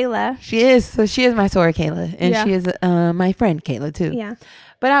Sora Kayla. She is. So she is my Sora Kayla. And Yeah. she is my friend Kayla, too. Yeah.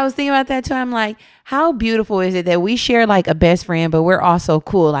 But I was thinking about that too. I'm like, how beautiful is it that we share like a best friend, but we're also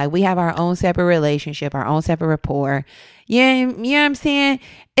cool. Like we have our own separate relationship, our own separate rapport. Yeah, you know what I'm saying?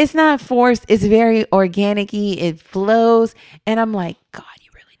 It's not forced. It's very organic-y. It flows. And I'm like, God, you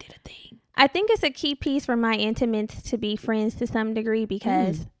really did a thing. I think it's a key piece for my intimates to be friends to some degree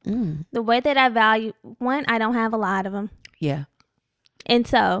because the way that I value, one, I don't have a lot of them. Yeah. And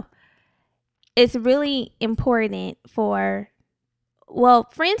so it's really important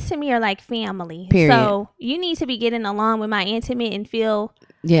friends to me are like family. Period. So you need to be getting along with my intimate and feel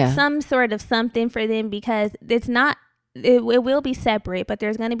Yeah. some sort of something for them because it will be separate, but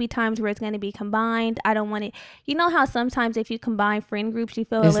there's going to be times where it's going to be combined. I don't want it. You know how sometimes if you combine friend groups, you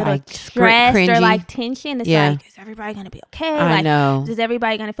feel It's a little like stressed cringy. or like tension. It's Yeah. like, is everybody going to be okay? I Like, know. is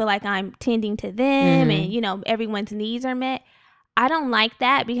everybody going to feel like I'm tending to them and, everyone's needs are met? I don't like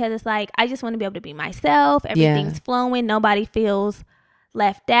that because it's like, I just want to be able to be myself. Everything's flowing. Nobody feels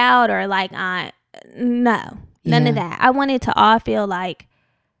left out or like, none of that. I want it to all feel like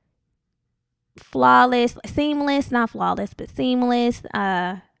flawless, seamless, not flawless, but seamless.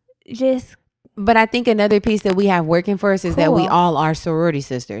 Just. But I think another piece that we have working for us is that we Cool. all are sorority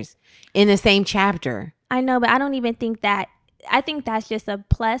sisters in the same chapter. I know, but I don't even think that. I think that's just a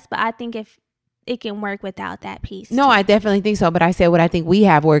plus, but I think if it can work without that piece. No, too. I definitely think so. But I said what I think we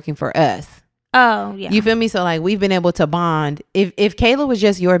have working for us. Oh, yeah. You feel me? So like we've been able to bond. If Kayla was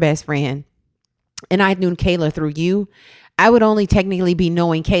just your best friend and I knew Kayla through you, I would only technically be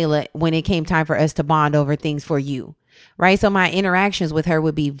knowing Kayla when it came time for us to bond over things for you. right? So my interactions with her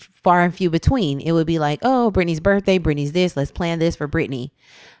would be far and few between. It would be like, oh, Brittany's birthday, Brittany's this, let's plan this for Brittany.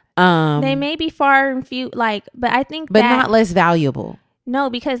 They may be far and few, like, but I think but not less valuable. No,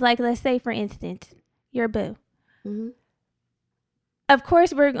 because like, let's say for instance, your boo. Mm-hmm. Of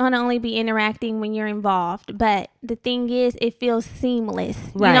course, we're going to only be interacting when you're involved. But the thing is, it feels seamless.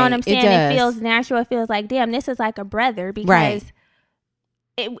 Right. You know what I'm saying? It feels natural. It feels like, damn, this is like a brother. Because right.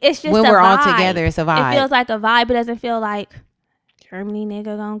 It's just when a we're vibe. all together, it's a vibe. It feels like a vibe. It doesn't feel like Germany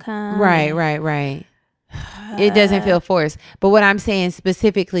nigga gonna come. Right. It doesn't feel forced. But what I'm saying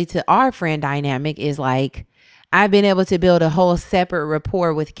specifically to our friend dynamic is like, I've been able to build a whole separate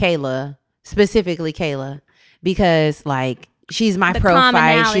rapport with Kayla, specifically Kayla, because like, she's my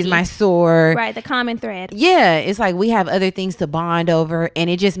profile. She's my sword. Right. The common thread. Yeah. It's like we have other things to bond over, and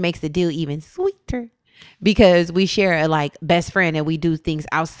it just makes the deal even sweeter because we share a like best friend and we do things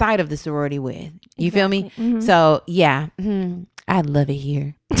outside of the sorority with. You feel me? Mm-hmm. So yeah, I love it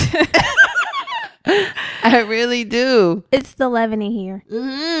here. I really do. It's the leavening here.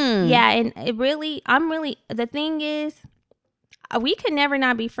 Mm-hmm. Yeah. And the thing is, we could never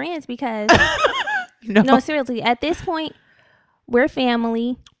not be friends because no, seriously, at this point, we're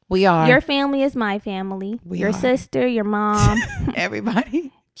family. We are. Your family is my family. Your sister, your mom.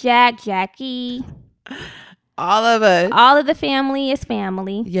 Everybody. Jackie. All of us. All of the family is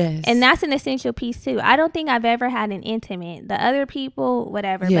family. Yes. And that's an essential piece too. I don't think I've ever had an intimate. The other people,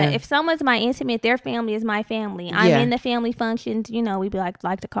 whatever. Yeah. But if someone's my intimate, their family is my family. I'm in the family functions. You know, we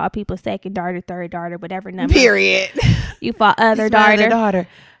like to call people second daughter, third daughter, whatever number. Period. You fought other daughter.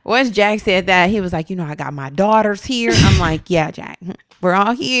 Once Jack said that, he was like, I got my daughters here. I'm like, yeah, Jack, we're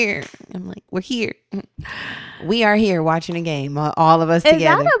all here. I'm like, we're here. We are here watching a game, all of us together. Is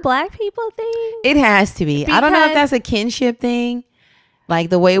that a black people thing? It has to be. I don't know if that's a kinship thing.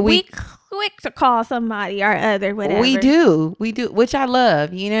 Like the way we quick to call somebody our other, whatever. We do, which I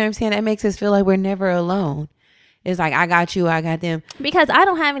love. You know what I'm saying? That makes us feel like we're never alone. It's like, I got you, I got them. Because I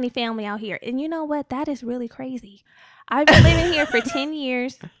don't have any family out here. And you know what? That is really crazy. I've been living here for 10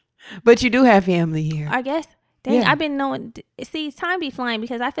 years. But you do have family here. I guess. Dang, I've been knowing. See, time be flying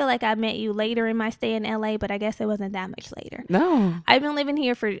because I feel like I met you later in my stay in LA, but I guess it wasn't that much later. No. I've been living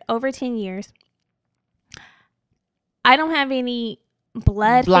here for over 10 years. I don't have any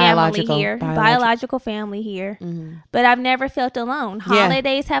biological family here. Mm-hmm. But I've never felt alone.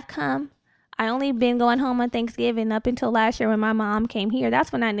 Holidays have come. I only been going home on Thanksgiving up until last year when my mom came here.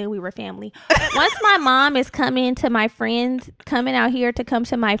 That's when I knew we were family. Once my mom is coming out here to come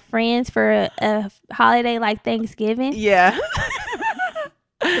to my friends for a holiday like Thanksgiving. Yeah.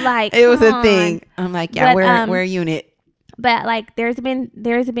 Like it was a thing. I'm like, yeah, but, we're a unit. But like there's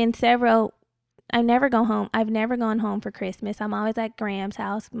been several. I've never gone home for Christmas. I'm always at Graham's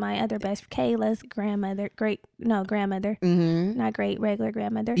house. My other best, Kayla's grandmother, grandmother, not regular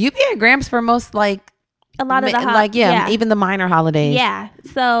grandmother. You be at Graham's for most like a lot of even the minor holidays. Yeah.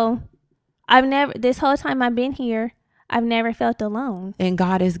 So this whole time I've been here, I've never felt alone. And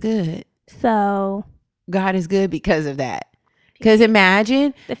God is good. So God is good because of that. Because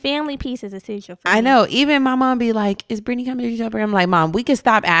imagine. The family piece is essential for me. I know. Even my mom be like, is Brittany coming to your supper? I'm like, Mom, we can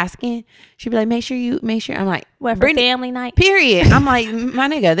stop asking. She'd be like, make sure. I'm like, what, for family night? Period. I'm like, my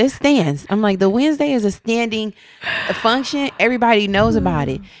nigga, this stands. I'm like, the Wednesday is a standing function. Everybody knows about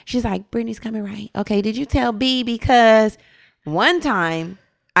it. She's like, Brittany's coming, right? Okay, did you tell B? Because one time,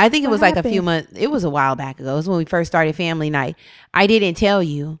 I think it was like a few months. It was a while back ago. It was when we first started family night. I didn't tell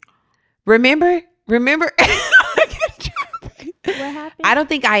you. Remember? What happened? I don't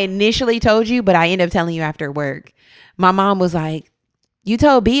think I initially told you, but I ended up telling you after work. My mom was like, you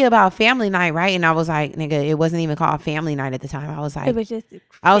told B about family night, right? And I was like, nigga, it wasn't even called family night at the time. I was like,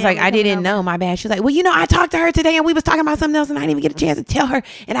 I didn't know. My bad. She's like, well, I talked to her today and we was talking about something else and I didn't even get a chance to tell her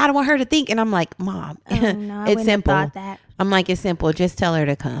and I don't want her to think. And I'm like, Mom, no, it's simple. Have thought that. I'm like, it's simple. Just tell her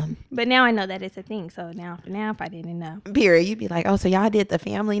to come. But now I know that it's a thing. So now if I didn't know. Period. You'd be like, oh, so y'all did the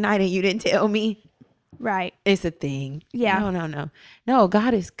family night and you didn't tell me? Right. It's a thing. Yeah. No,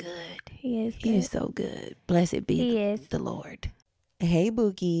 God is good. He is good. He is so good. Blessed be the Lord. Hey,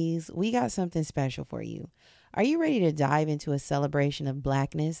 Bookies. We got something special for you. Are you ready to dive into a celebration of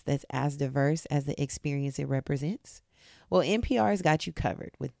Blackness that's as diverse as the experience it represents? Well, NPR's got you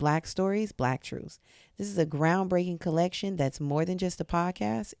covered with Black Stories, Black Truths. This is a groundbreaking collection that's more than just a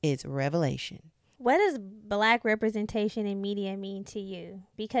podcast. It's revelation. What does Black representation in media mean to you?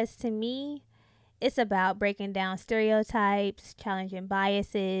 Because to me, it's about breaking down stereotypes, challenging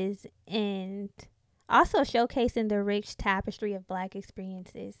biases, and also showcasing the rich tapestry of Black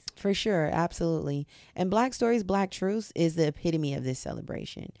experiences. For sure. Absolutely. And Black Stories, Black Truths is the epitome of this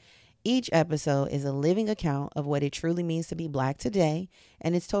celebration. Each episode is a living account of what it truly means to be Black today,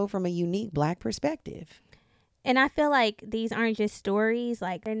 and it's told from a unique Black perspective. And I feel like these aren't just stories,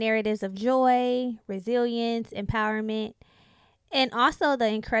 like they're narratives of joy, resilience, empowerment, and also the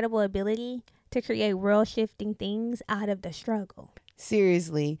incredible ability to create world-shifting things out of the struggle.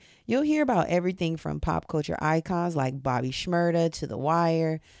 Seriously, you'll hear about everything from pop culture icons like Bobby Shmurda to The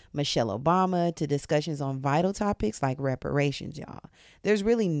Wire, Michelle Obama, to discussions on vital topics like reparations, y'all. There's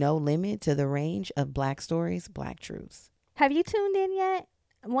really no limit to the range of Black stories, Black truths. Have you tuned in yet?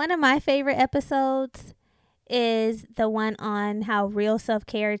 One of my favorite episodes is the one on how real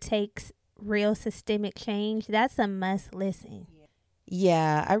self-care takes real systemic change. That's a must listen.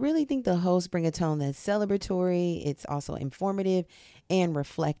 Yeah, I really think the hosts bring a tone that's celebratory. It's also informative and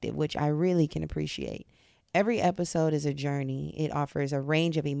reflective, which I really can appreciate. Every episode is a journey. It offers a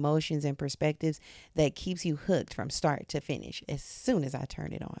range of emotions and perspectives that keeps you hooked from start to finish. As soon as I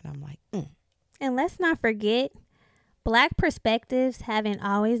turn it on, I'm like, And let's not forget, Black perspectives haven't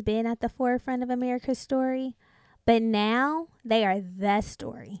always been at the forefront of America's story, but now they are the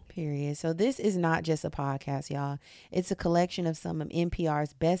story. Period. So this is not just a podcast, y'all. It's a collection of some of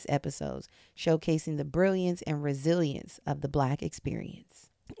NPR's best episodes, showcasing the brilliance and resilience of the Black experience.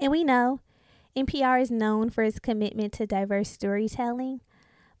 And we know NPR is known for its commitment to diverse storytelling,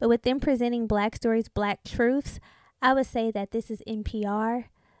 but with them presenting Black stories, Black truths, I would say that this is NPR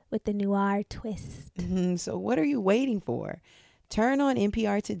with the noir twist. So what are you waiting for? Turn on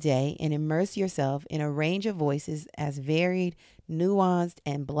NPR today and immerse yourself in a range of voices as varied, nuanced,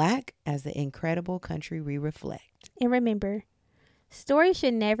 and Black as the incredible country we reflect. And remember, stories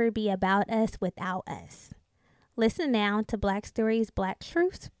should never be about us without us. Listen now to Black Stories, Black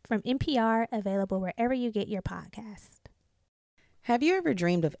Truths from NPR, available wherever you get your podcast. Have you ever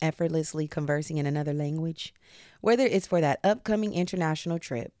dreamed of effortlessly conversing in another language? Whether it's for that upcoming international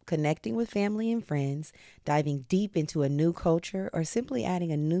trip, connecting with family and friends, diving deep into a new culture, or simply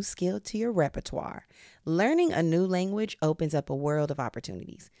adding a new skill to your repertoire, learning a new language opens up a world of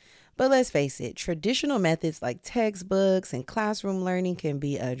opportunities. But let's face it, traditional methods like textbooks and classroom learning can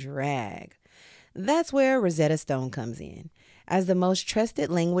be a drag. That's where Rosetta Stone comes in. As the most trusted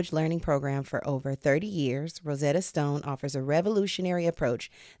language learning program for over 30 years, Rosetta Stone offers a revolutionary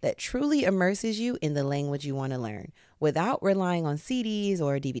approach that truly immerses you in the language you want to learn without relying on CDs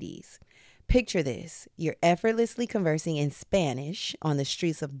or DVDs. Picture this: you're effortlessly conversing in Spanish on the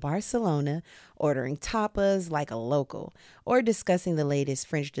streets of Barcelona, ordering tapas like a local, or discussing the latest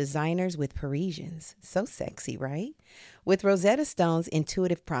French designers with Parisians. So sexy, right? With Rosetta Stone's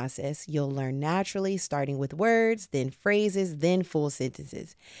intuitive process, you'll learn naturally, starting with words, then phrases, then full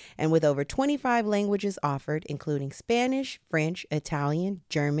sentences. And with over 25 languages offered, including Spanish, French, Italian,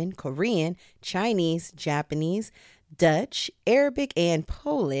 German, Korean, Chinese, Japanese, Dutch, Arabic, and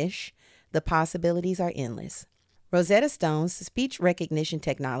Polish, the possibilities are endless. Rosetta Stone's speech recognition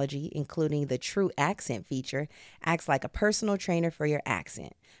technology, including the True Accent feature, acts like a personal trainer for your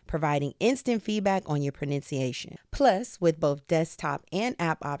accent, providing instant feedback on your pronunciation. Plus, with both desktop and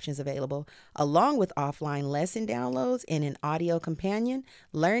app options available, along with offline lesson downloads and an audio companion,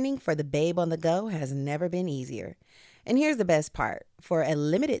 learning for the babe on the go has never been easier. And here's the best part. For a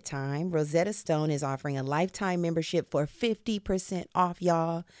limited time, Rosetta Stone is offering a lifetime membership for 50% off,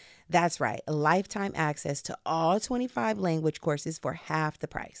 y'all. That's right, a lifetime access to all 25 language courses for half the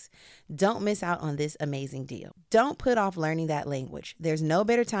price. Don't miss out on this amazing deal. Don't put off learning that language. There's no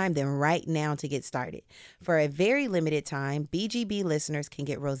better time than right now to get started. For a very limited time, BGB listeners can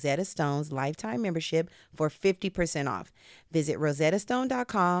get Rosetta Stone's lifetime membership for 50% off. Visit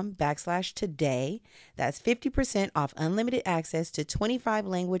rosettastone.com/today. That's 50% off unlimited access to 25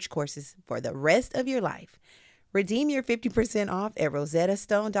 language courses for the rest of your life. Redeem your 50% off at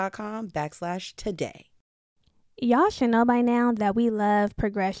rosettastone.com/today. Y'all should know by now that we love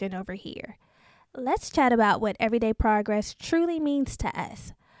progression over here. Let's chat about what everyday progress truly means to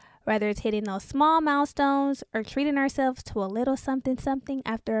us. Whether it's hitting those small milestones or treating ourselves to a little something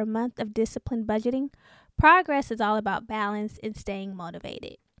after a month of disciplined budgeting, progress is all about balance and staying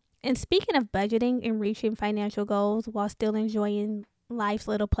motivated. And speaking of budgeting and reaching financial goals while still enjoying life's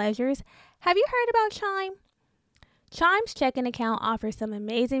little pleasures, have you heard about Chime? Chime's checking account offers some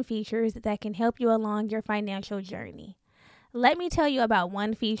amazing features that can help you along your financial journey. Let me tell you about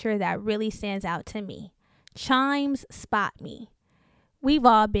one feature that really stands out to me. Chime's Spot Me. We've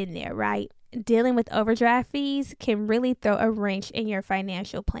all been there, right? Dealing with overdraft fees can really throw a wrench in your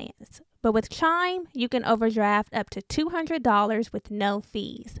financial plans. But with Chime, you can overdraft up to $200 with no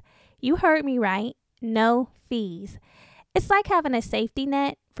fees. You heard me right, no fees. It's like having a safety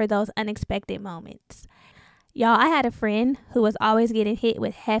net for those unexpected moments. Y'all, I had a friend who was always getting hit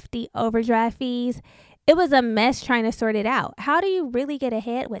with hefty overdraft fees. It was a mess trying to sort it out. How do you really get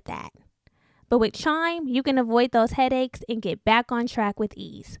ahead with that? But with Chime, you can avoid those headaches and get back on track with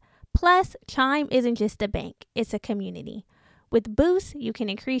ease. Plus, Chime isn't just a bank, it's a community. With Boost, you can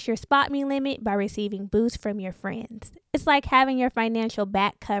increase your SpotMe limit by receiving boosts from your friends. It's like having your financial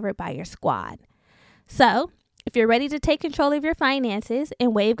back covered by your squad. So, if you're ready to take control of your finances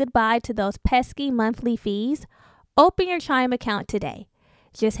and wave goodbye to those pesky monthly fees, open your Chime account today.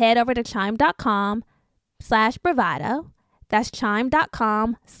 Just head over to chime.com/bravado. That's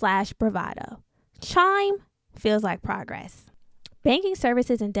chime.com/bravado. Chime feels like progress. Banking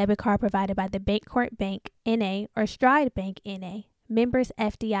services and debit card provided by the Bancorp Bank, N.A. or Stride Bank, N.A. Members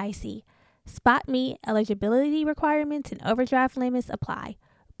FDIC. SpotMe eligibility requirements and overdraft limits apply.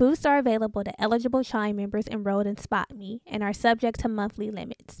 Boosts are available to eligible Chime members enrolled in SpotMe and are subject to monthly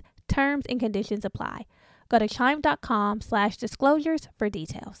limits. Terms and conditions apply. Go to chime.com/disclosures for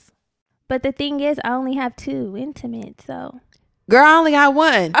details. But the thing is, I only have 2 intimates, so. Girl, I only got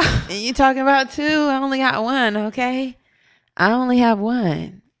one. And you talking about 2? I only got one, okay? I only have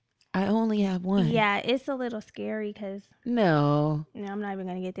one. Yeah, it's a little scary because. No, I'm not even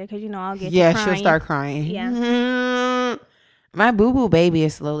going to get there because, I'll get to yeah, crying. she'll start crying. Yeah. My boo-boo baby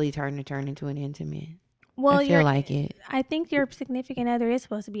is slowly turn into an intimate. Well, I feel like it. I think your significant other is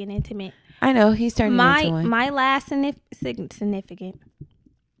supposed to be an intimate. I know, he's turning into one. My last significant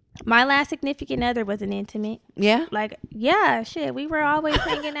other was an intimate. Yeah? Like, yeah, shit. We were always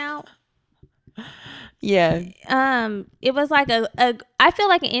hanging out. Yeah. It was like I feel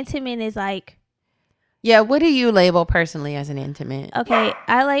like an intimate is like. Yeah, what do you label personally as an intimate? Okay,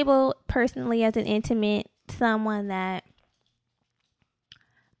 I label personally as an intimate someone that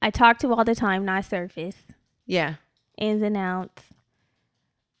I talk to all the time, not surface. Yeah. Ins and outs.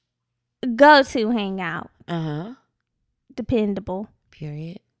 Go to hang out. Uh-huh. Dependable.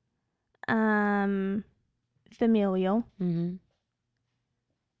 Period. Familial. Mm-hmm.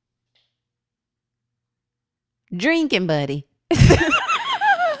 Drinking buddy.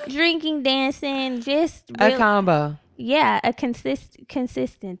 Drinking, dancing, just a combo. Yeah, a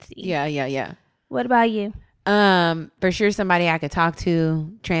consistency. Yeah. What about you? For sure somebody I could talk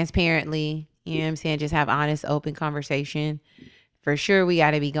to transparently, you know what I'm saying? Just have honest, open conversation. For sure we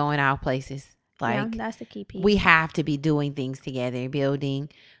got to be going out places. Like, that's the key piece. We have to be doing things together, building.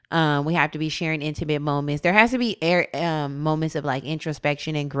 We have to be sharing intimate moments. There has to be moments of like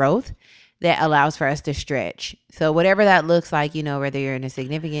introspection and growth that allows for us to stretch. So whatever that looks like, whether you're in a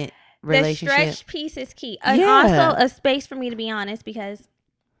significant relationship. The stretch piece is key. And also a space for me to be honest because,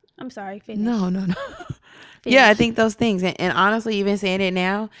 I'm sorry, finish. No. Yeah, I think those things. And honestly, even saying it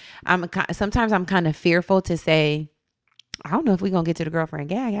now, sometimes I'm kind of fearful to say, I don't know if we're going to get to the girlfriend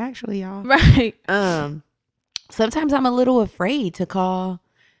gag, actually, y'all. Right. Sometimes I'm a little afraid to call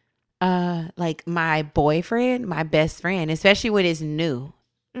like my boyfriend, my best friend, especially when it's new.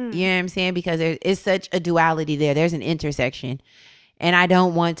 You know what I'm saying? Because there is such a duality there. There's an intersection. And I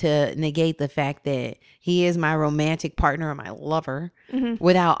don't want to negate the fact that he is my romantic partner or my lover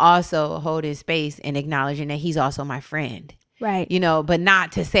without also holding space and acknowledging that he's also my friend. Right. But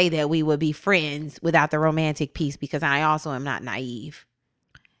not to say that we would be friends without the romantic piece, because I also am not naive.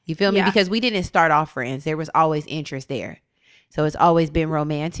 You feel me? Because we didn't start off friends. There was always interest there. So it's always been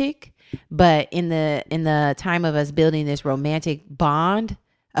romantic. But in the time of us building this romantic bond,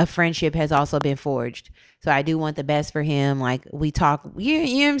 a friendship has also been forged. So I do want the best for him. Like, we talk, you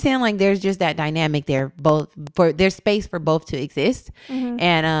know what I'm saying? Like, there's just that dynamic there, there's space for both to exist.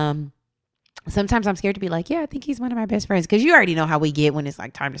 And sometimes I'm scared to be like, yeah, I think he's one of my best friends. Because you already know how we get when it's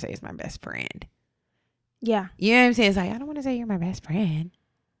like time to say it's my best friend. Yeah. You know what I'm saying? It's like, I don't want to say you're my best friend.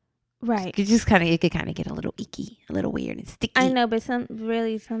 Right. It could kind of get a little icky, a little weird and sticky. I know, but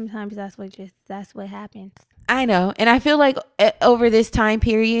sometimes that's what happens. I know. And I feel like over this time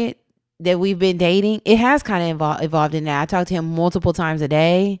period that we've been dating, it has kind of evolved in that. I talk to him multiple times a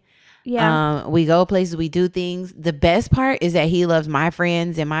day. Yeah. We go places, we do things. The best part is that he loves my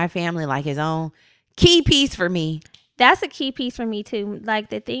friends and my family like his own. Key piece for me. That's a key piece for me too.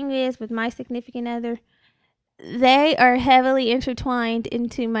 Like, the thing is with my significant other, they are heavily intertwined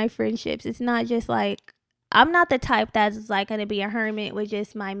into my friendships. It's not just like, I'm not the type that's like going to be a hermit with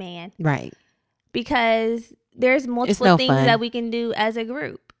just my man. Right. Because there's multiple things that we can do as a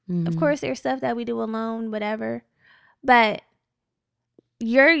group. Of course, there's stuff that we do alone, whatever. But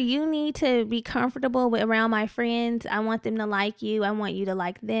you need to be comfortable around my friends. I want them to like you. I want you to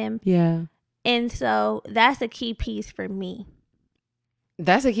like them. Yeah. And so that's a key piece for me.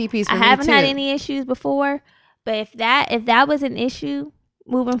 That's a key piece for me, I haven't had any issues before, but if that was an issue,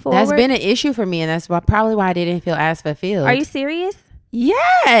 moving forward? That's been an issue for me, and that's probably why I didn't feel as fulfilled. Are you serious?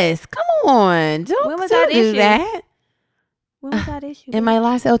 Yes. Come on. When was Don't that do issue? that. When was that issue? In my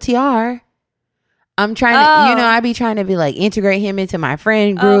last LTR, I'm trying to, I be trying to be like integrate him into my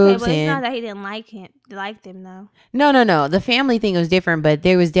friend groups. Okay, but and it's not that he didn't like them though. No. The family thing was different, but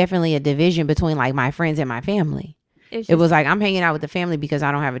there was definitely a division between like my friends and my family. It was like, I'm hanging out with the family because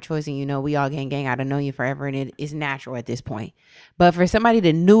I don't have a choice. And, we all gang. I don't know you forever. And it is natural at this point. But for somebody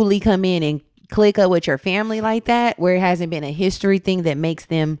to newly come in and click up with your family like that, where it hasn't been a history thing that makes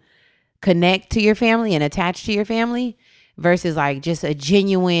them connect to your family and attach to your family versus like just a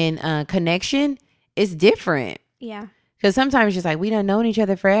genuine connection, it's different. Yeah. Because sometimes it's just like, we done known each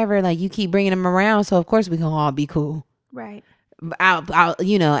other forever. Like, you keep bringing them around. So, of course, we gonna all be cool. Right.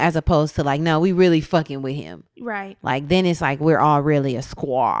 As opposed to like, no, we really fucking with him. Right. Like, then it's like we're all really a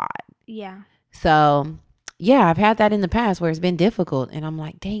squad. Yeah. So, yeah, I've had that in the past where it's been difficult. And I'm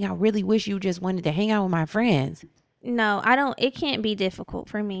like, dang, I really wish you just wanted to hang out with my friends. No, I don't. It can't be difficult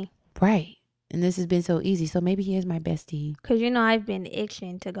for me. Right. And this has been so easy. So maybe he is my bestie. Because, I've been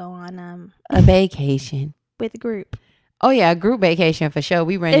itching to go on a vacation. With a group. Oh, yeah, a group vacation for sure.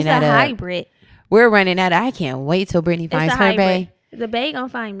 We running out of... It's a hybrid. We're running out of... I can't wait till Brittany finds her bae. The bae gonna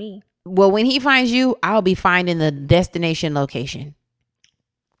find me. Well, when he finds you, I'll be finding the destination location.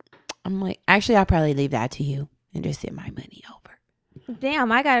 I'm like, actually, I'll probably leave that to you and just send my money over.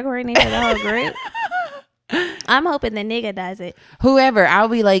 Damn, I gotta coordinate for the whole group. I'm hoping the nigga does it. Whoever, I'll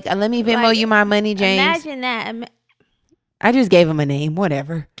be like, let me Venmo you my money, James. Imagine that. I just gave him a name,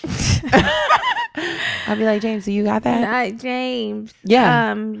 whatever. I'll be like, James, so you got that? Not James.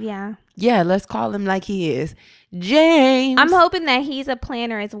 Yeah. Yeah. Yeah, let's call him like he is. James. I'm hoping that he's a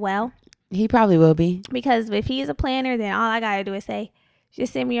planner as well. He probably will be. Because if he's a planner, then all I gotta do is say,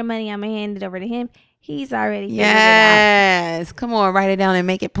 just send me your money. I'm gonna hand it over to him. He's already figured it out. Yes. Come on, write it down and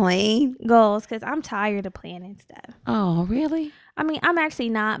make it plain. Goals, because I'm tired of planning stuff. Oh, really? I mean, I'm actually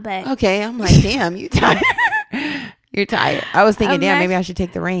not, but... Okay, I'm like, damn, you tired. You're tired. I was thinking, maybe I should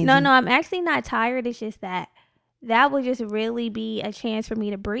take the reins. No, I'm actually not tired. It's just that would just really be a chance for me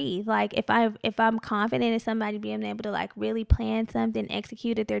to breathe. Like, if I'm confident in somebody being able to, like, really plan something,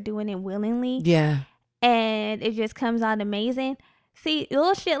 execute it, they're doing it willingly. Yeah. And it just comes out amazing. See,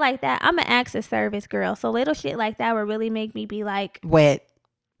 little shit like that, I'm an acts of service girl. So little shit like that would really make me be like... Wet.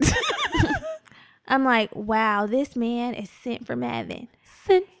 I'm like, wow, this man is sent from heaven.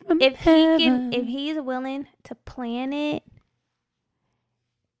 Sent from heaven. If he's willing to plan it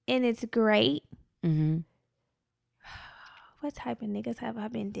and it's great, what type of niggas have I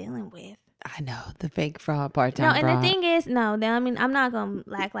been dealing with? I know, the fake fraud part-time fraud. And the thing is, I mean, I'm not going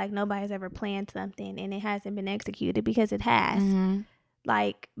to act like nobody's ever planned something and it hasn't been executed, because it has.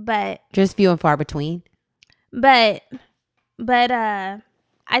 Like, but... just few and far between. But I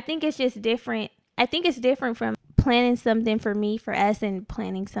think it's just different. I think it's different from planning something for me, for us, and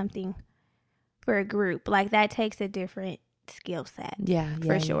planning something for a group. Like, that takes a different skill set. Yeah,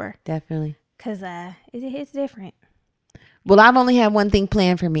 for sure. Definitely. Because it's different. Well, I've only had one thing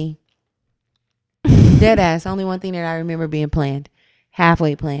planned for me. Dead ass. Only one thing that I remember being planned.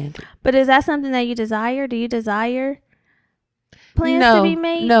 Halfway planned. But is that something that you desire? Do you desire plans to be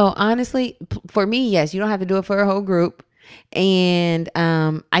made? No, honestly, for me, yes. You don't have to do it for a whole group. And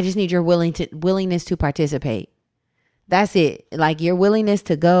I just need your willingness to participate. That's it. Like, your willingness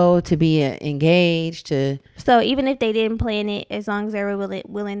to go, to be engaged, to... So even if they didn't plan it, as long as they were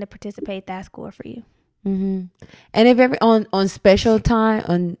willing to participate, that's cool for you. And if ever on special time,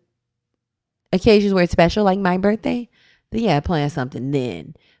 on occasions where it's special, like my birthday, then yeah, plan something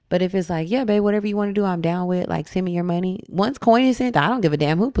then. But if it's like, yeah, babe, whatever you want to do, I'm down with. Like, send me your money. Once coin is sent, I don't give a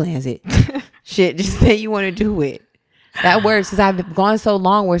damn who plans it. Shit, just say you want to do it. That works, because I've gone so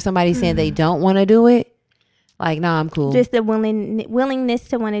long where somebody's saying they don't want to do it. Like, no, I'm cool. Just the willingness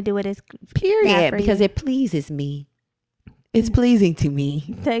to want to do it is period, because it pleases me. It's pleasing to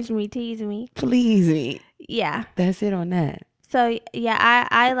me. Touch me, tease me. Please me. Yeah. That's it on that. So, yeah,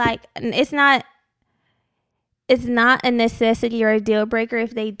 I like, it's not a necessity or a deal breaker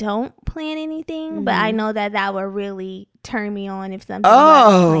if they don't plan anything, but I know that would really turn me on if something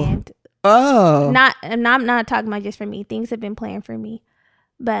was planned. I'm not talking about just for me. Things have been planned for me.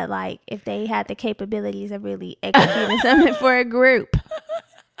 But, like, if they had the capabilities of really executing something for a group.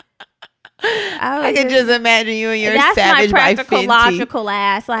 I can just imagine you and your Savage by Fenty. That's my practical, logical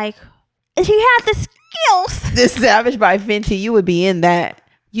ass. Like, she had the skills. This Savage by Fenty, you would be in that.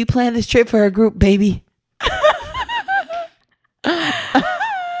 You plan this trip for a group, baby.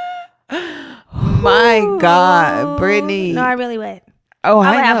 My God, Brittany. No, I really would. Oh,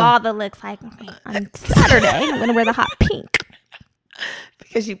 I would have all the looks like, on Saturday, I'm going to wear the hot pink.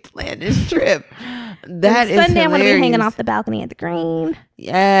 because you planned this trip. That is Sunday, hilarious. I'm gonna be hanging off the balcony at the Green.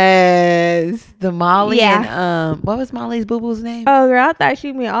 Yes, the Molly Yeah. and what was Molly's boo boo's name? Oh, girl, I thought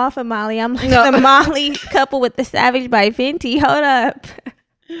she meant off of Molly. I'm like, No. the Molly couple with the Savage by Fenty. Hold up.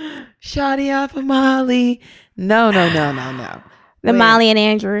 Shawty off of Molly. No. The Wait. Molly and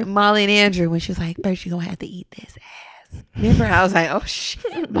Andrew. Molly and Andrew, when she was like, first you're gonna have to eat this ass. Remember, I was like, oh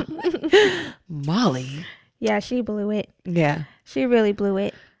shit, Molly. Yeah, she blew it. Yeah. She really blew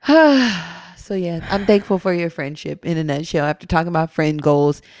it. So yeah, I'm thankful for your friendship in a nutshell. After talking about friend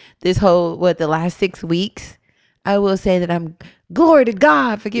goals, this whole the last 6 weeks, I will say that I'm glory to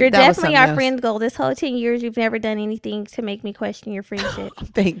God for giving. You're that was definitely something our else. friend goal. This whole 10 years, you've never done anything to make me question your friendship.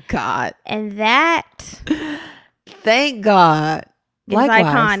 Thank God. And that Thank God. is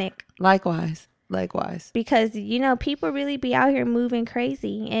iconic. Likewise. Because, people really be out here moving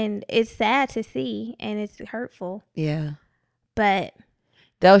crazy. And it's sad to see. And it's hurtful. Yeah. But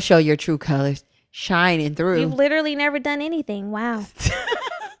They'll show your true colors shining through. you've literally never done anything. Wow.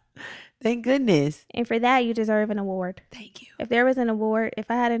 Thank goodness. And for that, you deserve an award. Thank you. If there was an award,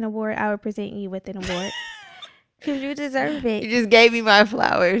 if I had an award, I would present you with an award. Because you deserve You it. just gave me my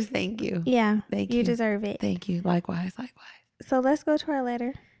flowers. Thank you. Yeah. Thank You you. deserve it. Thank you. Likewise. So let's go to our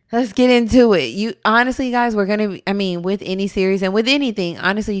letter. Let's get into it. You honestly, guys, we're gonna. With any series and with anything,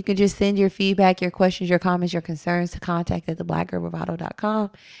 honestly, you can just send your feedback, your questions, your comments, your concerns to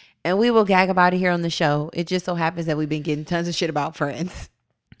contact@theblackgirlbravado.com, and we will gag about it here on the show. It just so happens that we've been getting tons of shit about friends.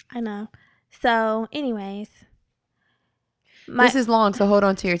 I know. So, anyways, This is long, so hold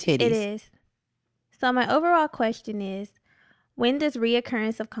on to your titties. It is. So my overall question is, when does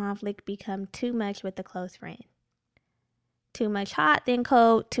reoccurrence of conflict become too much with a close friend? Too much hot, then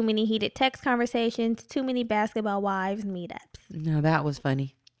cold, too many heated text conversations, too many basketball wives meetups. No, that was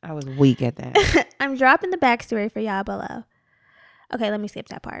funny. I was weak at that. I'm dropping the backstory for y'all below. Okay, let me skip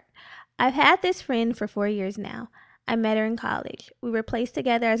that part. I've had this friend for 4 years now. I met her in college. We were placed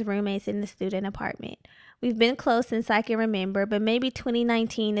together as roommates in the student apartment. We've been close since I can remember, but maybe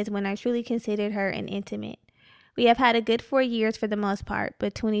 2019 is when I truly considered her an intimate. We have had a good 4 years for the most part,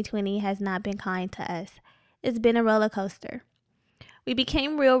 but 2020 has not been kind to us. It's been a roller coaster. We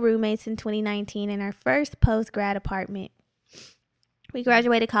became real roommates in 2019 in our first post-grad apartment. We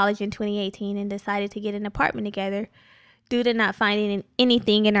graduated college in 2018 and decided to get an apartment together due to not finding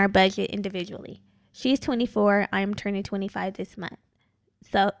anything in our budget individually. She's 24. I am turning 25 this month.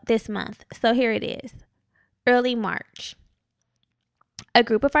 So here it is. Early March. A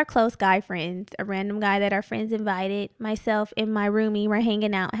group of our close guy friends, a random guy that our friends invited, myself and my roomie were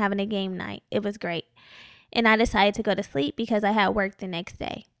hanging out having a game night. It was great. And I decided to go to sleep because I had work the next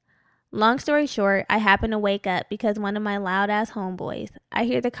day. Long story short, I happened to wake up because one of my loud-ass homeboys, I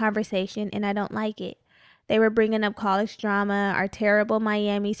hear the conversation and I don't like it. They were bringing up college drama, our terrible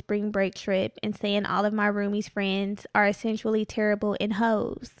Miami spring break trip, and saying all of my roomie's friends are essentially terrible and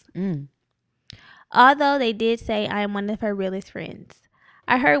hoes. Although they did say I am one of her realest friends.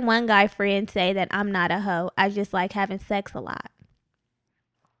 I heard one guy friend say that I'm not a hoe. I just like having sex a lot.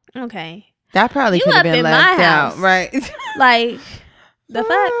 Okay. That probably You could have up been in left my out, house. right? Like, the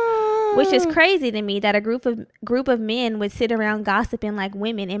fuck? Which is crazy to me that a group of men would sit around gossiping like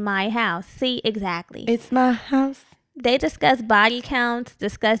women in my house. See, exactly. It's my house. They discuss body counts,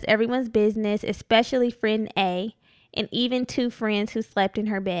 discuss everyone's business, especially friend A, and even 2 friends who slept in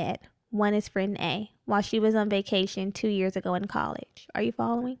her bed. One is friend A, while she was on vacation 2 years ago in college. Are you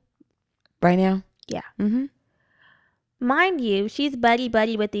following? Right now? Yeah. Mm-hmm. Mind you, she's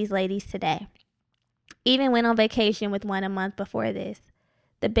buddy-buddy with these ladies today. Even went on vacation with one a month before this.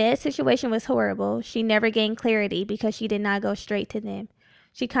 The bed situation was horrible. She never gained clarity because she did not go straight to them.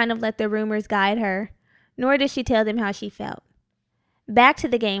 She kind of let the rumors guide her, nor did she tell them how she felt. Back to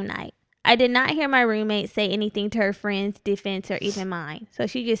the game night. I did not hear my roommate say anything to her friend's defense or even mine. So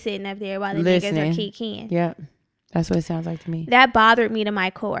she just sitting up there while the niggas are kicking. Yep. That's what it sounds like to me. That bothered me to my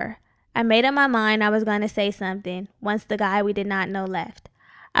core. I made up my mind I was going to say something once the guy we did not know left.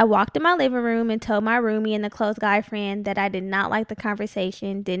 I walked in my living room and told my roomie and the close guy friend that I did not like the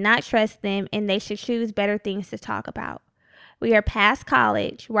conversation, did not trust them, and they should choose better things to talk about. We are past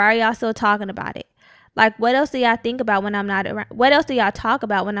college. Why are y'all still talking about it? Like, what else do y'all think about when I'm not around? What else do y'all talk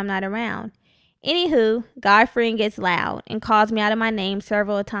about when I'm not around? Anywho, guy friend gets loud and calls me out of my name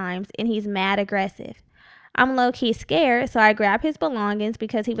several times, and he's mad aggressive. I'm low-key scared, so I grab his belongings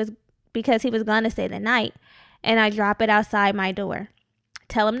because he was going to stay the night, and I drop it outside my door.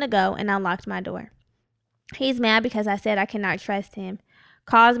 Tell him to go, and I locked my door. He's mad because I said I cannot trust him.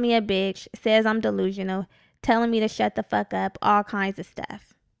 Calls me a bitch, says I'm delusional, telling me to shut the fuck up, all kinds of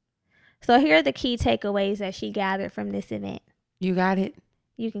stuff. So here are the key takeaways that she gathered from this event. You got it?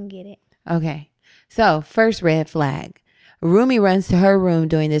 You can get it. Okay. So, first red flag. Rumi runs to her room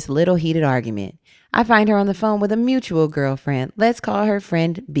during this little heated argument. I find her on the phone with a mutual girlfriend. Let's call her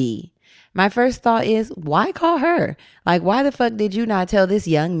friend B. My first thought is, why call her? Like, why the fuck did you not tell this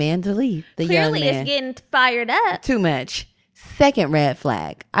young man to leave? Clearly, it's getting fired up. Too much. Second red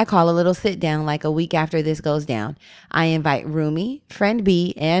flag. I call a little sit down like a week after this goes down. I invite Rumi, friend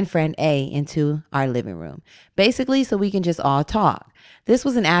B, and friend A into our living room. Basically, so we can just all talk. This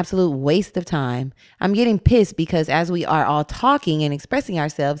was an absolute waste of time. I'm getting pissed because as we are all talking and expressing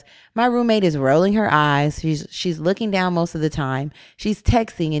ourselves, my roommate is rolling her eyes. She's looking down most of the time. She's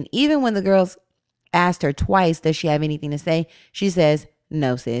texting, and even when the girls asked her twice, does she have anything to say? She says,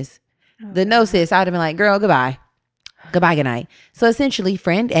 no, sis. The no, sis, I would have been like, girl, goodbye. Goodbye, good night. So essentially,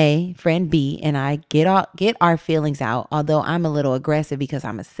 friend A, friend B, and I get our feelings out, although I'm a little aggressive because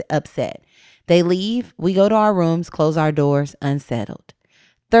I'm upset. They leave. We go to our rooms, close our doors, unsettled.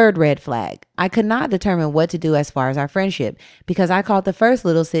 Third red flag. I could not determine what to do as far as our friendship because I called the first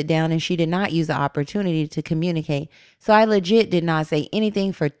little sit down and she did not use the opportunity to communicate. So I legit did not say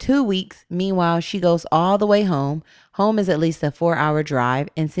anything for 2 weeks. Meanwhile, she goes all the way home. Home is at least a 4-hour drive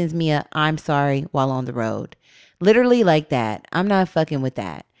and sends me a I'm sorry while on the road. Literally like that. I'm not fucking with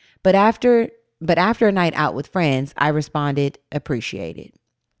that. But after a night out with friends, I responded, appreciated.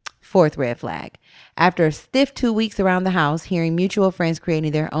 Fourth red flag. After a stiff 2 weeks around the house, hearing mutual friends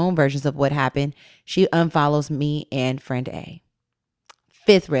creating their own versions of what happened, she unfollows me and friend A.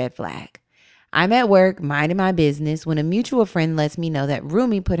 Fifth red flag. I'm at work, minding my business, when a mutual friend lets me know that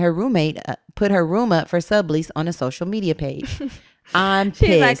Rumi put her room up for sublease on a social media page. I'm pissed.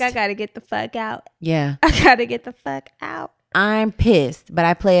 She's like, I gotta get the fuck out. Yeah. I gotta get the fuck out. I'm pissed, but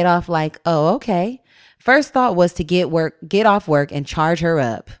I play it off like, oh, okay. First thought was to get off work and charge her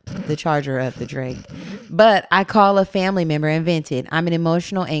up. The charger up, the Drake. But I call a family member and vented. I'm an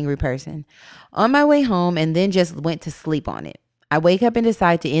emotional, angry person. On my way home and then just went to sleep on it. I wake up and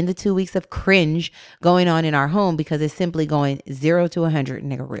decide to end the 2 weeks of cringe going on in our home because it's simply going 0 to 100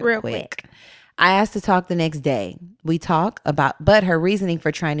 nigga real quick. I asked to talk the next day. We talk but her reasoning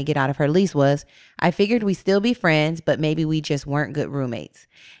for trying to get out of her lease was, I figured we'd still be friends, but maybe we just weren't good roommates.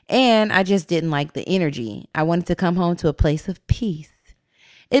 And I just didn't like the energy. I wanted to come home to a place of peace.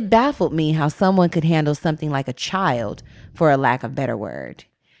 It baffled me how someone could handle something like a child, for a lack of better word.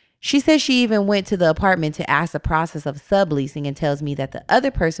 She says she even went to the apartment to ask the process of subleasing and tells me that the other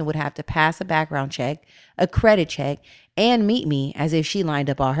person would have to pass a background check, a credit check, and meet me as if she lined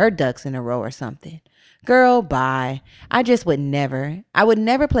up all her ducks in a row or something. Girl, bye. I would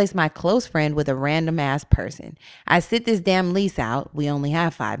never place my close friend with a random ass person. I sit this damn lease out, we only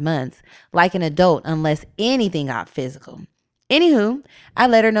have 5 months, like an adult unless anything got physical. Anywho, I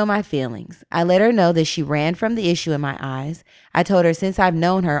let her know my feelings. I let her know that she ran from the issue in my eyes. I told her since I've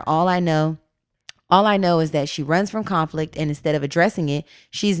known her, all I know is that she runs from conflict, and instead of addressing it,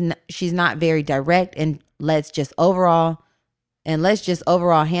 she's not very direct, and let's just overall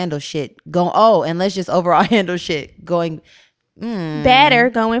handle shit going better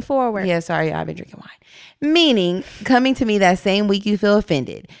going forward. Yeah, sorry, I've been drinking wine. Meaning, coming to me that same week you feel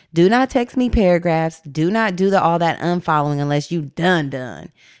offended. Do not text me paragraphs. Do not do all that unfollowing unless you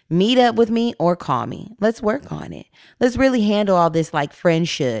done. Meet up with me or call me. Let's work on it. Let's really handle all this like friends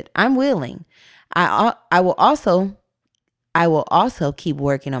should. I'm willing. I will also keep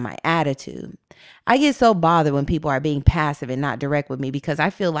working on my attitude. I get so bothered when people are being passive and not direct with me because I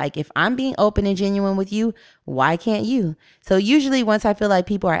feel like if I'm being open and genuine with you, why can't you? So usually once I feel like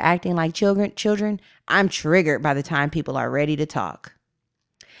people are acting like children, I'm triggered by the time people are ready to talk.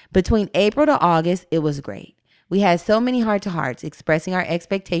 Between April to August, it was great. We had so many heart-to-hearts expressing our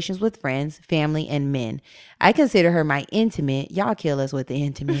expectations with friends, family, and men. I consider her my intimate. Y'all kill us with the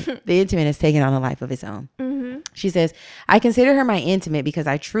intimate. The intimate has taken on a life of its own. Mm-hmm. She says, I consider her my intimate because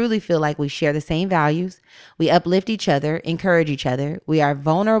I truly feel like we share the same values. We uplift each other, encourage each other. We are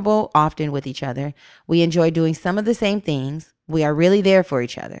vulnerable often with each other. We enjoy doing some of the same things. We are really there for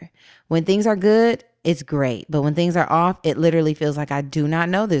each other. When things are good, it's great. But when things are off, it literally feels like I do not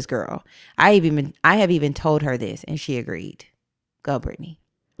know this girl. I have even told her this and she agreed. Go, Brittany.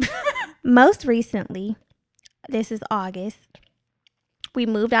 Most recently, this is August, we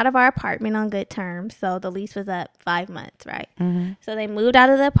moved out of our apartment on good terms. So the lease was up 5 months, right? Mm-hmm. So they moved out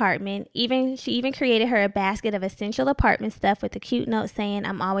of the apartment. She even created her a basket of essential apartment stuff with a cute note saying,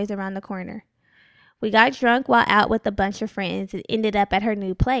 I'm always around the corner. We got drunk while out with a bunch of friends and ended up at her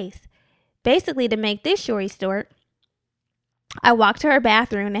new place. Basically, to make this story short, I walked to her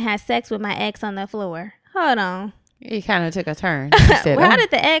bathroom and had sex with my ex on the floor. Hold on. You kind of took a turn. How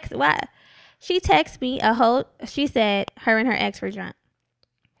did the ex, why? She texted me she said her and her ex were drunk.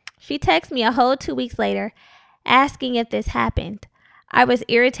 She texted me a whole 2 weeks later asking if this happened. I was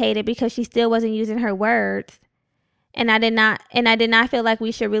irritated because she still wasn't using her words. And I did not feel like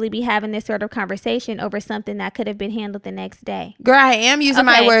we should really be having this sort of conversation over something that could have been handled the next day. Girl, I am using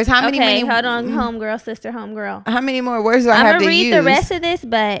my words. How many? Hold on, homegirl, sister, homegirl. How many more words do I have to use? I'm gonna read the rest of this,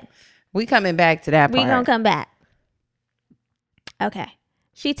 but we coming back to that part. We gonna come back. Okay.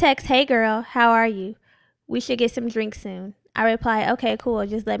 She texts, "Hey girl, how are you? We should get some drinks soon." I reply, "Okay, cool.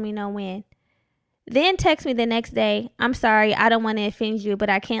 Just let me know when." Then text me the next day, "I'm sorry, I don't want to offend you, but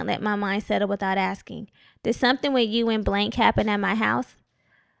I can't let my mind settle without asking. Did something with you and blank happen at my house?"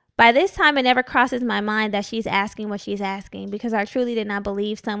 By this time, it never crosses my mind that she's asking what she's asking, because I truly did not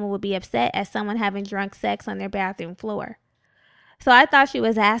believe someone would be upset at someone having drunk sex on their bathroom floor. So I thought she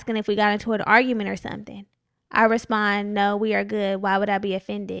was asking if we got into an argument or something. I respond, "No, we are good. Why would I be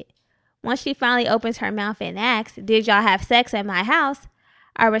offended?" Once she finally opens her mouth and asks, "Did y'all have sex at my house?"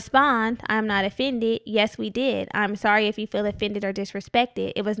 I respond, "I'm not offended. Yes, we did. I'm sorry if you feel offended or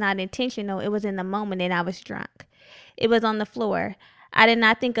disrespected. It was not intentional. It was in the moment and I was drunk. It was on the floor. I did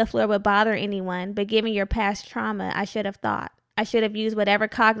not think a floor would bother anyone, but given your past trauma, I should have thought. I should have used whatever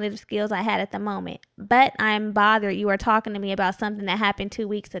cognitive skills I had at the moment. But I am bothered you are talking to me about something that happened 2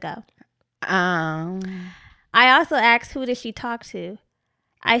 weeks ago." I also asked, "Who did she talk to?"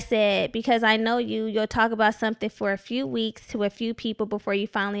 I said, "Because I know you'll talk about something for a few weeks to a few people before you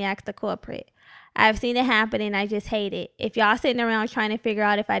finally ask the culprit. I've seen it happen and I just hate it. If y'all sitting around trying to figure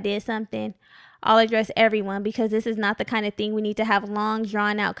out if I did something, I'll address everyone, because this is not the kind of thing we need to have long,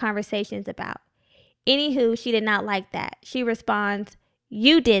 drawn-out conversations about." Anywho, she did not like that. She responds,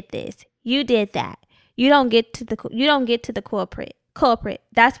 "You did this. You did that. You don't get to the culprit.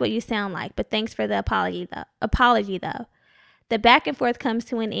 That's what you sound like. But thanks for the apology though. The back and forth comes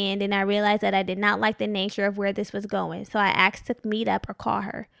to an end, and I realized that I did not like the nature of where this was going, so I asked to meet up or call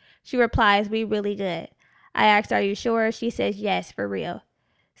her. She replies, "We really good." I asked, "Are you sure?" She says, "Yes, for real."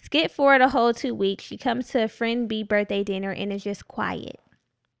 Skip forward a whole 2 weeks. She comes to a friend B birthday dinner and is just quiet.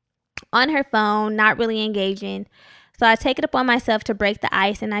 On her phone, not really engaging. So I take it upon myself to break the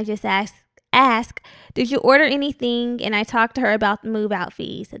ice, and I just ask, "Did you order anything?" And I talk to her about the move out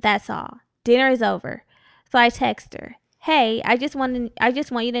fees. That's all. Dinner is over. So I text her, "Hey, I just want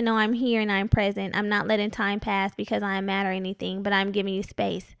you to know I'm here and I'm present. I'm not letting time pass because I am mad or anything, but I'm giving you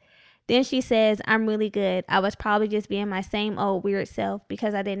space." Then she says, "I'm really good. I was probably just being my same old weird self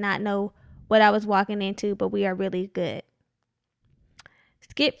because I did not know what I was walking into, but we are really good."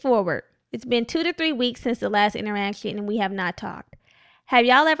 Skip forward. It's been 2 to 3 weeks since the last interaction and we have not talked. Have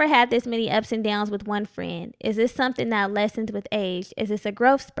y'all ever had this many ups and downs with one friend? Is this something that lessens with age? Is this a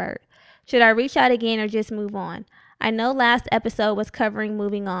growth spurt? Should I reach out again or just move on? I know last episode was covering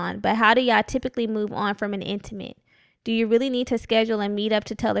moving on, but how do y'all typically move on from an intimate? Do you really need to schedule a meetup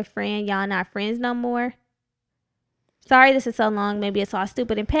to tell a friend y'all not friends no more? Sorry this is so long. Maybe it's all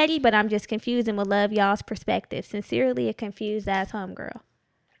stupid and petty, but I'm just confused and would love y'all's perspective. Sincerely, a confused ass homegirl.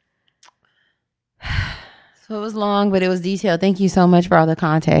 So it was long, but it was detailed. Thank you so much for all the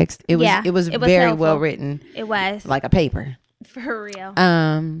context. It was very helpful. Well written. It was. Like a paper. For real.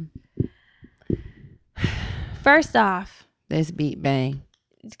 First off, this beat bang.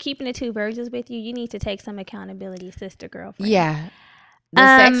 Keeping the two virgins with you, you need to take some accountability, sister, girlfriend. Yeah.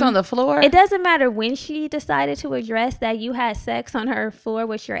 The sex on the floor? It doesn't matter when she decided to address that you had sex on her floor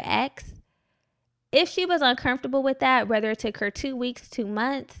with your ex. If she was uncomfortable with that, whether it took her 2 weeks, 2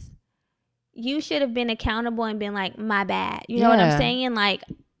 months, you should have been accountable and been like, "My bad." You know what I'm saying? Like,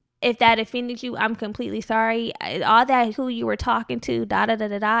 if that offended you, I'm completely sorry. All that who you were talking to,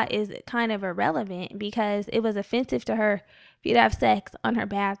 is kind of irrelevant because it was offensive to her for you to have sex on her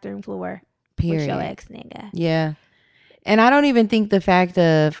bathroom floor with your ex nigga. Yeah. And I don't even think the fact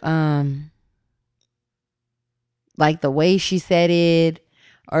of like the way she said it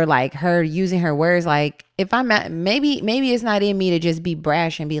or like her using her words, like if I'm at, maybe it's not in me to just be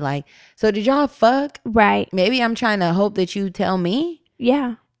brash and be like, "So did y'all fuck?" Right. Maybe I'm trying to hope that you tell me.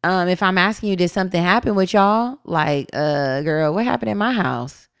 Yeah. If I'm asking you, did something happen with y'all? Like, girl, what happened at my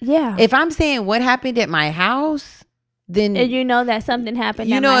house? Yeah. If I'm saying what happened at my house, then and you know that something happened.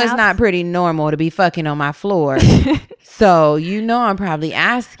 You know it's not pretty normal to be fucking on my floor. So you know I'm probably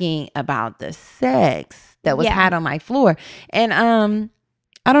asking about the sex that was had on my floor. And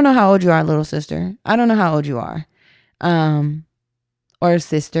I don't know how old you are, little sister. I don't know how old you are. Or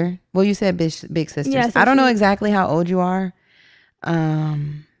sister. Well, you said big sisters. Yeah, I don't know exactly how old you are.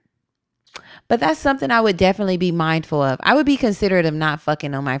 But that's something I would definitely be mindful of. I would be considerate of not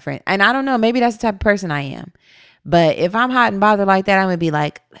fucking on my friend. And I don't know, maybe that's the type of person I am. But if I'm hot and bothered like that, I'm going to be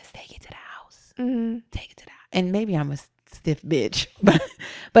like, "Let's take it to the house. Mm-hmm. Take it to the house." And maybe I'm going to stiff bitch.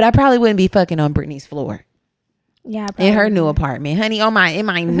 But I probably wouldn't be fucking on Brittany's floor. Yeah, in her new apartment, honey. In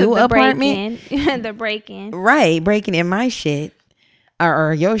my new apartment, the break-in, right? Breaking in my shit,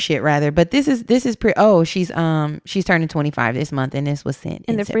 or your shit rather. But this is pretty. Oh, she's turning 25 this month, and this was sent and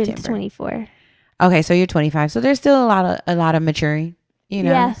in the September. friend's 24. Okay, so you're 25, so there's still a lot of maturing. You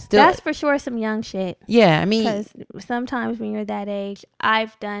know, yeah, still, that's for sure some young shit. Yeah, I mean, because sometimes when you're that age,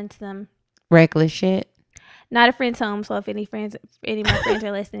 I've done some reckless shit. Not a friend's home, so if any of my friends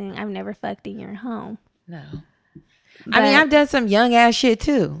are listening, I've never fucked in your home. No. But, I mean, I've done some young ass shit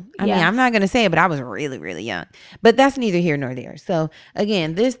too. I mean, I'm not going to say it, but I was really, really young. But that's neither here nor there. So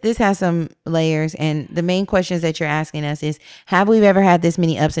again, this has some layers. And the main questions that you're asking us is, have we ever had this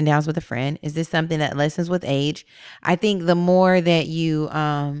many ups and downs with a friend? Is this something that lessens with age? I think the more that you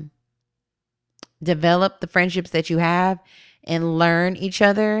develop the friendships that you have and learn each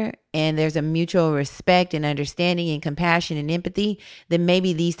other, and there's a mutual respect and understanding and compassion and empathy, then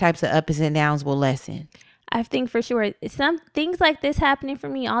maybe these types of ups and downs will lessen. I think for sure some things like this happening for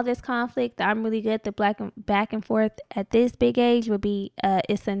me, all this conflict, I'm really good at the back and forth at this big age would be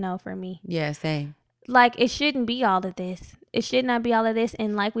it's a no for me. Yeah, same. Like, it shouldn't be all of this. It should not be all of this.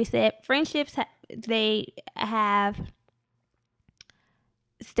 And like we said, friendships, they have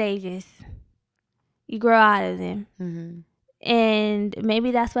stages. You grow out of them. Mm-hmm. And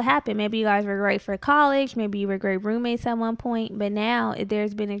maybe that's what happened. Maybe you guys were great for college. Maybe you were great roommates at one point. But now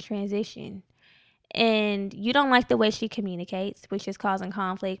there's been a transition. And you don't like the way she communicates, which is causing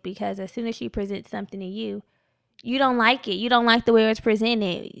conflict, because as soon as she presents something to you, you don't like it. You don't like the way it's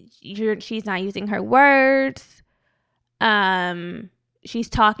presented. She's not using her words. She's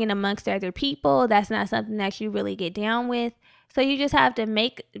talking amongst other people. That's not something that you really get down with. So you just have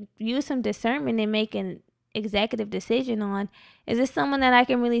to use some discernment and make an executive decision on, is this someone that I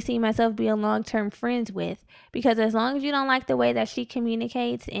can really see myself being long-term friends with? Because as long as you don't like the way that she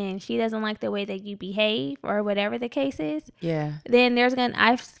communicates and she doesn't like the way that you behave, or whatever the case is, then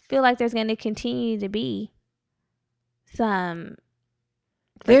I feel like there's gonna continue to be some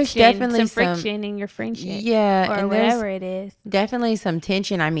friction in your friendship, or whatever it is. Definitely some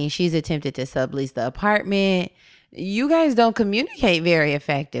tension. I mean, she's attempted to sublease the apartment. You guys don't communicate very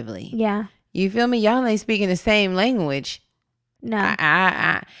effectively. Yeah. You feel me? Y'all ain't speaking the same language. No.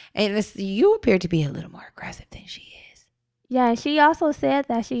 And you appear to be a little more aggressive than she is. Yeah, she also said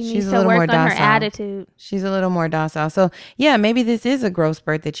that she needs to work on her attitude. She's a little more docile. So, yeah, maybe this is a growth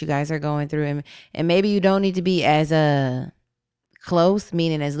spurt that you guys are going through. And maybe you don't need to be as close,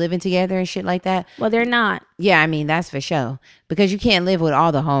 meaning as living together and shit like that. Well, they're not. Yeah, I mean, that's for sure. Because you can't live with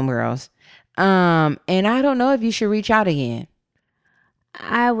all the homegirls. And I don't know if you should reach out again.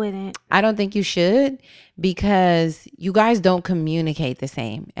 I wouldn't. I don't think you should, because you guys don't communicate the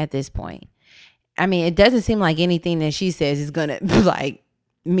same at this point. I mean, it doesn't seem like anything that she says is going to like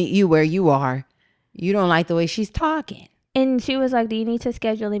meet you where you are. You don't like the way she's talking. And she was like, do you need to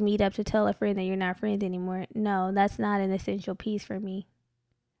schedule a meetup to tell a friend that you're not friends anymore? No, that's not an essential piece for me.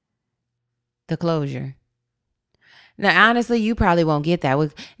 The closure. Now, honestly, you probably won't get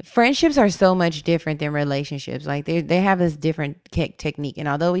that. Friendships are so much different than relationships. Like they have this different technique. And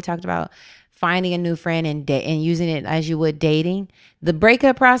although we talked about finding a new friend and using it as you would dating, the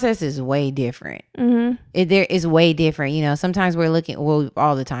breakup process is way different. Mm-hmm. There is way different. You know, sometimes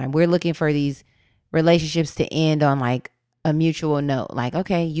all the time we're looking for these relationships to end on like a mutual note. Like,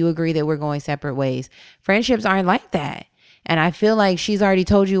 okay, you agree that we're going separate ways. Friendships aren't like that. And I feel like she's already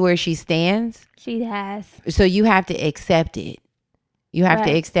told you where she stands. She has. So you have to accept it. You have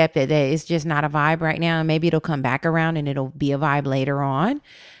to accept it, that it's just not a vibe right now. And maybe it'll come back around and it'll be a vibe later on.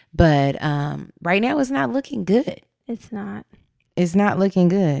 But right now it's not looking good. It's not. It's not looking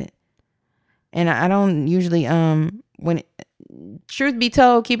good. And I don't usually, truth be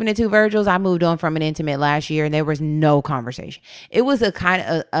told, keeping it two Virgils, I moved on from an intimate last year and there was no conversation. It was a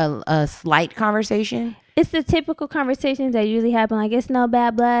kind of a slight conversation. It's the typical conversations that usually happen. Like, it's no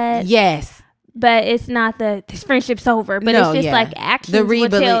bad blood. Yes. But it's not this friendship's over. But it's just like actions will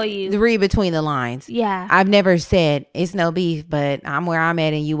tell you. The read between the lines. Yeah. I've never said it's no beef, but I'm where I'm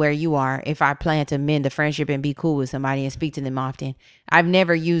at and you where you are. If I plan to mend a friendship and be cool with somebody and speak to them often. I've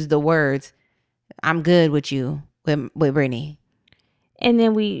never used the words, I'm good with you, with Brittany. And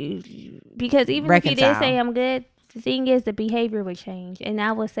then because even if you did say I'm good, the thing is the behavior would change. And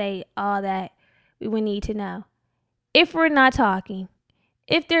I would say all that we would need to know. If we're not talking,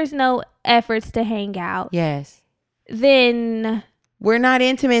 if there's no efforts to hang out, yes, then we're not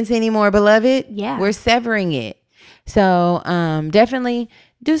intimates anymore, beloved. Yeah, we're severing it. So definitely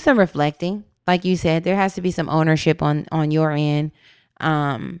do some reflecting. Like you said, there has to be some ownership on your end.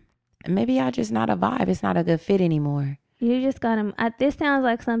 Maybe y'all just not a vibe. It's not a good fit anymore. You just gotta. This sounds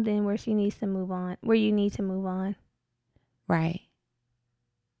like something where she needs to move on. Where you need to move on. Right.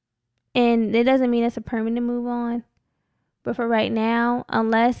 And it doesn't mean it's a permanent move on. But for right now,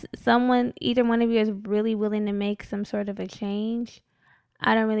 unless either one of you is really willing to make some sort of a change,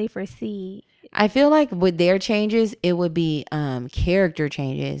 I don't really foresee. I feel like with their changes, it would be character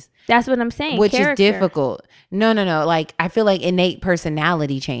changes. That's what I'm saying. Which is difficult. No. Like, I feel like innate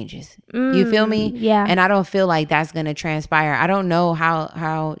personality changes. You feel me? Yeah. And I don't feel like that's going to transpire. I don't know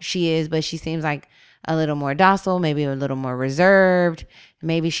how she is, but she seems like a little more docile, maybe a little more reserved.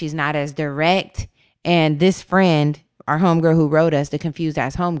 Maybe she's not as direct. And this friend, our homegirl who wrote us, the confused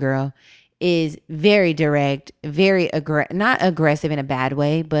ass homegirl, is very direct, very not aggressive in a bad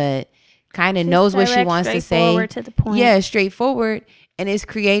way, but kind of knows what she wants to say. To the point. Yeah, straightforward, and it's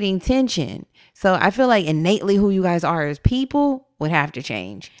creating tension. So I feel like innately who you guys are as people would have to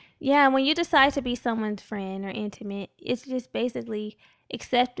change. Yeah, when you decide to be someone's friend or intimate, it's just basically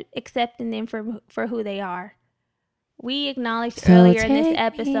accepting them for who they are. We acknowledged earlier in this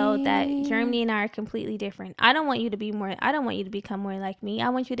episode that Germany and I are completely different. I don't want you to become more like me. I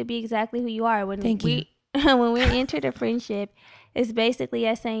want you to be exactly who you are. When we entered a friendship, it's basically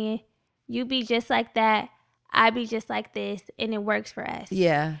us saying, you be just like that, I be just like this, and it works for us.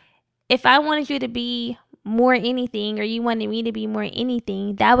 Yeah. If I wanted you to be more anything, or you wanted me to be more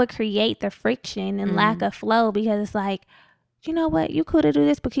anything, that would create the friction and lack of flow, because it's like, you know what, you could do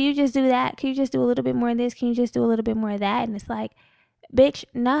this, but can you just do that? Can you just do a little bit more of this? Can you just do a little bit more of that? And it's like, bitch,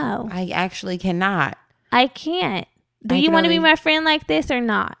 no. I actually cannot. I can't. Do you want to be my friend like this or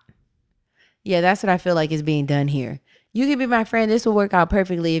not? Yeah, that's what I feel like is being done here. You can be my friend. This will work out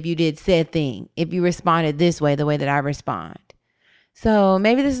perfectly if you did said thing. If you responded this way, the way that I respond. So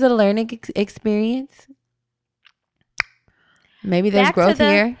maybe this is a learning experience. Maybe there's growth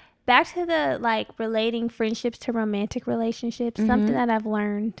here. Back to the relating friendships to romantic relationships. Mm-hmm. Something that I've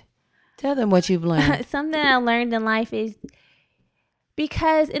learned. Tell them what you've learned. Something I learned in life is,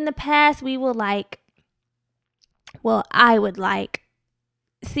 because in the past we will I would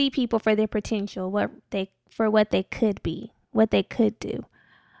see people for their potential, what they could be, what they could do.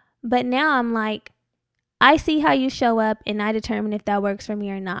 But now I'm like, I see how you show up and I determine if that works for me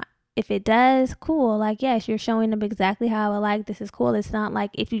or not. If it does, cool. Yes, you're showing up exactly how I would like. This is cool. It's not like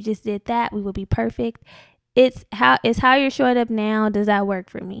if you just did that, we would be perfect. It's how you're showing up now. Does that work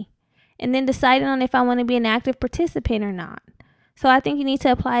for me? And then deciding on if I want to be an active participant or not. So I think you need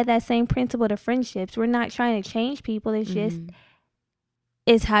to apply that same principle to friendships. We're not trying to change people. It's just,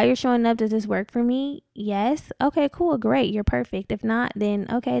 is how you're showing up. Does this work for me? Yes. Okay, cool. Great. You're perfect. If not, then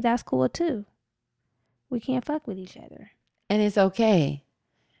okay, that's cool too. We can't fuck with each other. And it's okay.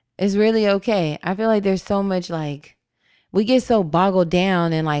 It's really okay. I feel like there's so much we get so boggled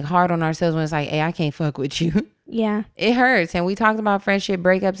down and hard on ourselves when it's like, hey, I can't fuck with you. Yeah. It hurts. And we talked about friendship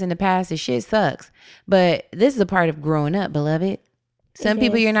breakups in the past. The shit sucks. But this is a part of growing up, beloved. Some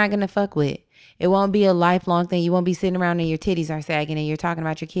people you're not going to fuck with. It won't be a lifelong thing. You won't be sitting around and your titties are sagging and you're talking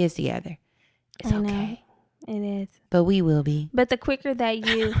about your kids together. It's okay. It is. But we will be. But the quicker that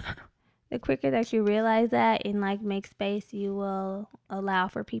you realize that and make space, you will allow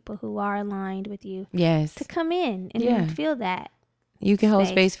for people who are aligned with you. Yes. To come in and feel that. You can hold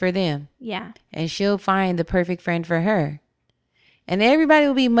space for them. Yeah. And she'll find the perfect friend for her. And everybody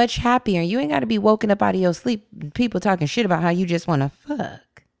will be much happier. You ain't got to be woken up out of your sleep. People talking shit about how you just want to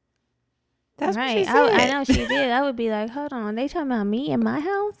fuck. That's right. What she said. I know she did. I would be like, hold on. They talking about me in my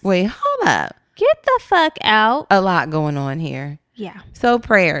house? Wait, hold up. Get the fuck out. A lot going on here. Yeah. So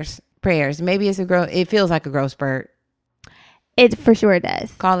prayers. Maybe it's it feels like a growth spurt. It for sure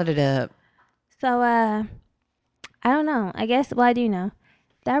does. Call it up. So, I don't know. I guess, I do know.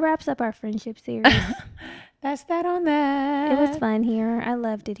 That wraps up our friendship series. That's that on that. It was fun here. I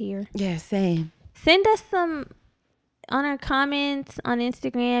loved it here. Yeah, same. Send us some on our comments on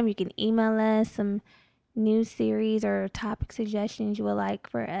Instagram. You can email us some news series or topic suggestions you would like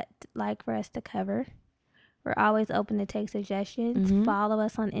for us to cover. We're always open to take suggestions. Mm-hmm. Follow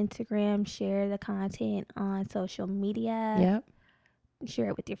us on Instagram. Share the content on social media. Yep. Share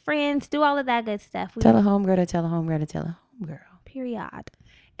it with your friends. Do all of that good stuff. Tell a homegirl to tell a homegirl to tell a homegirl. Period.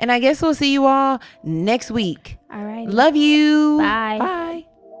 And I guess we'll see you all next week. All right. Love you. Bye. Bye.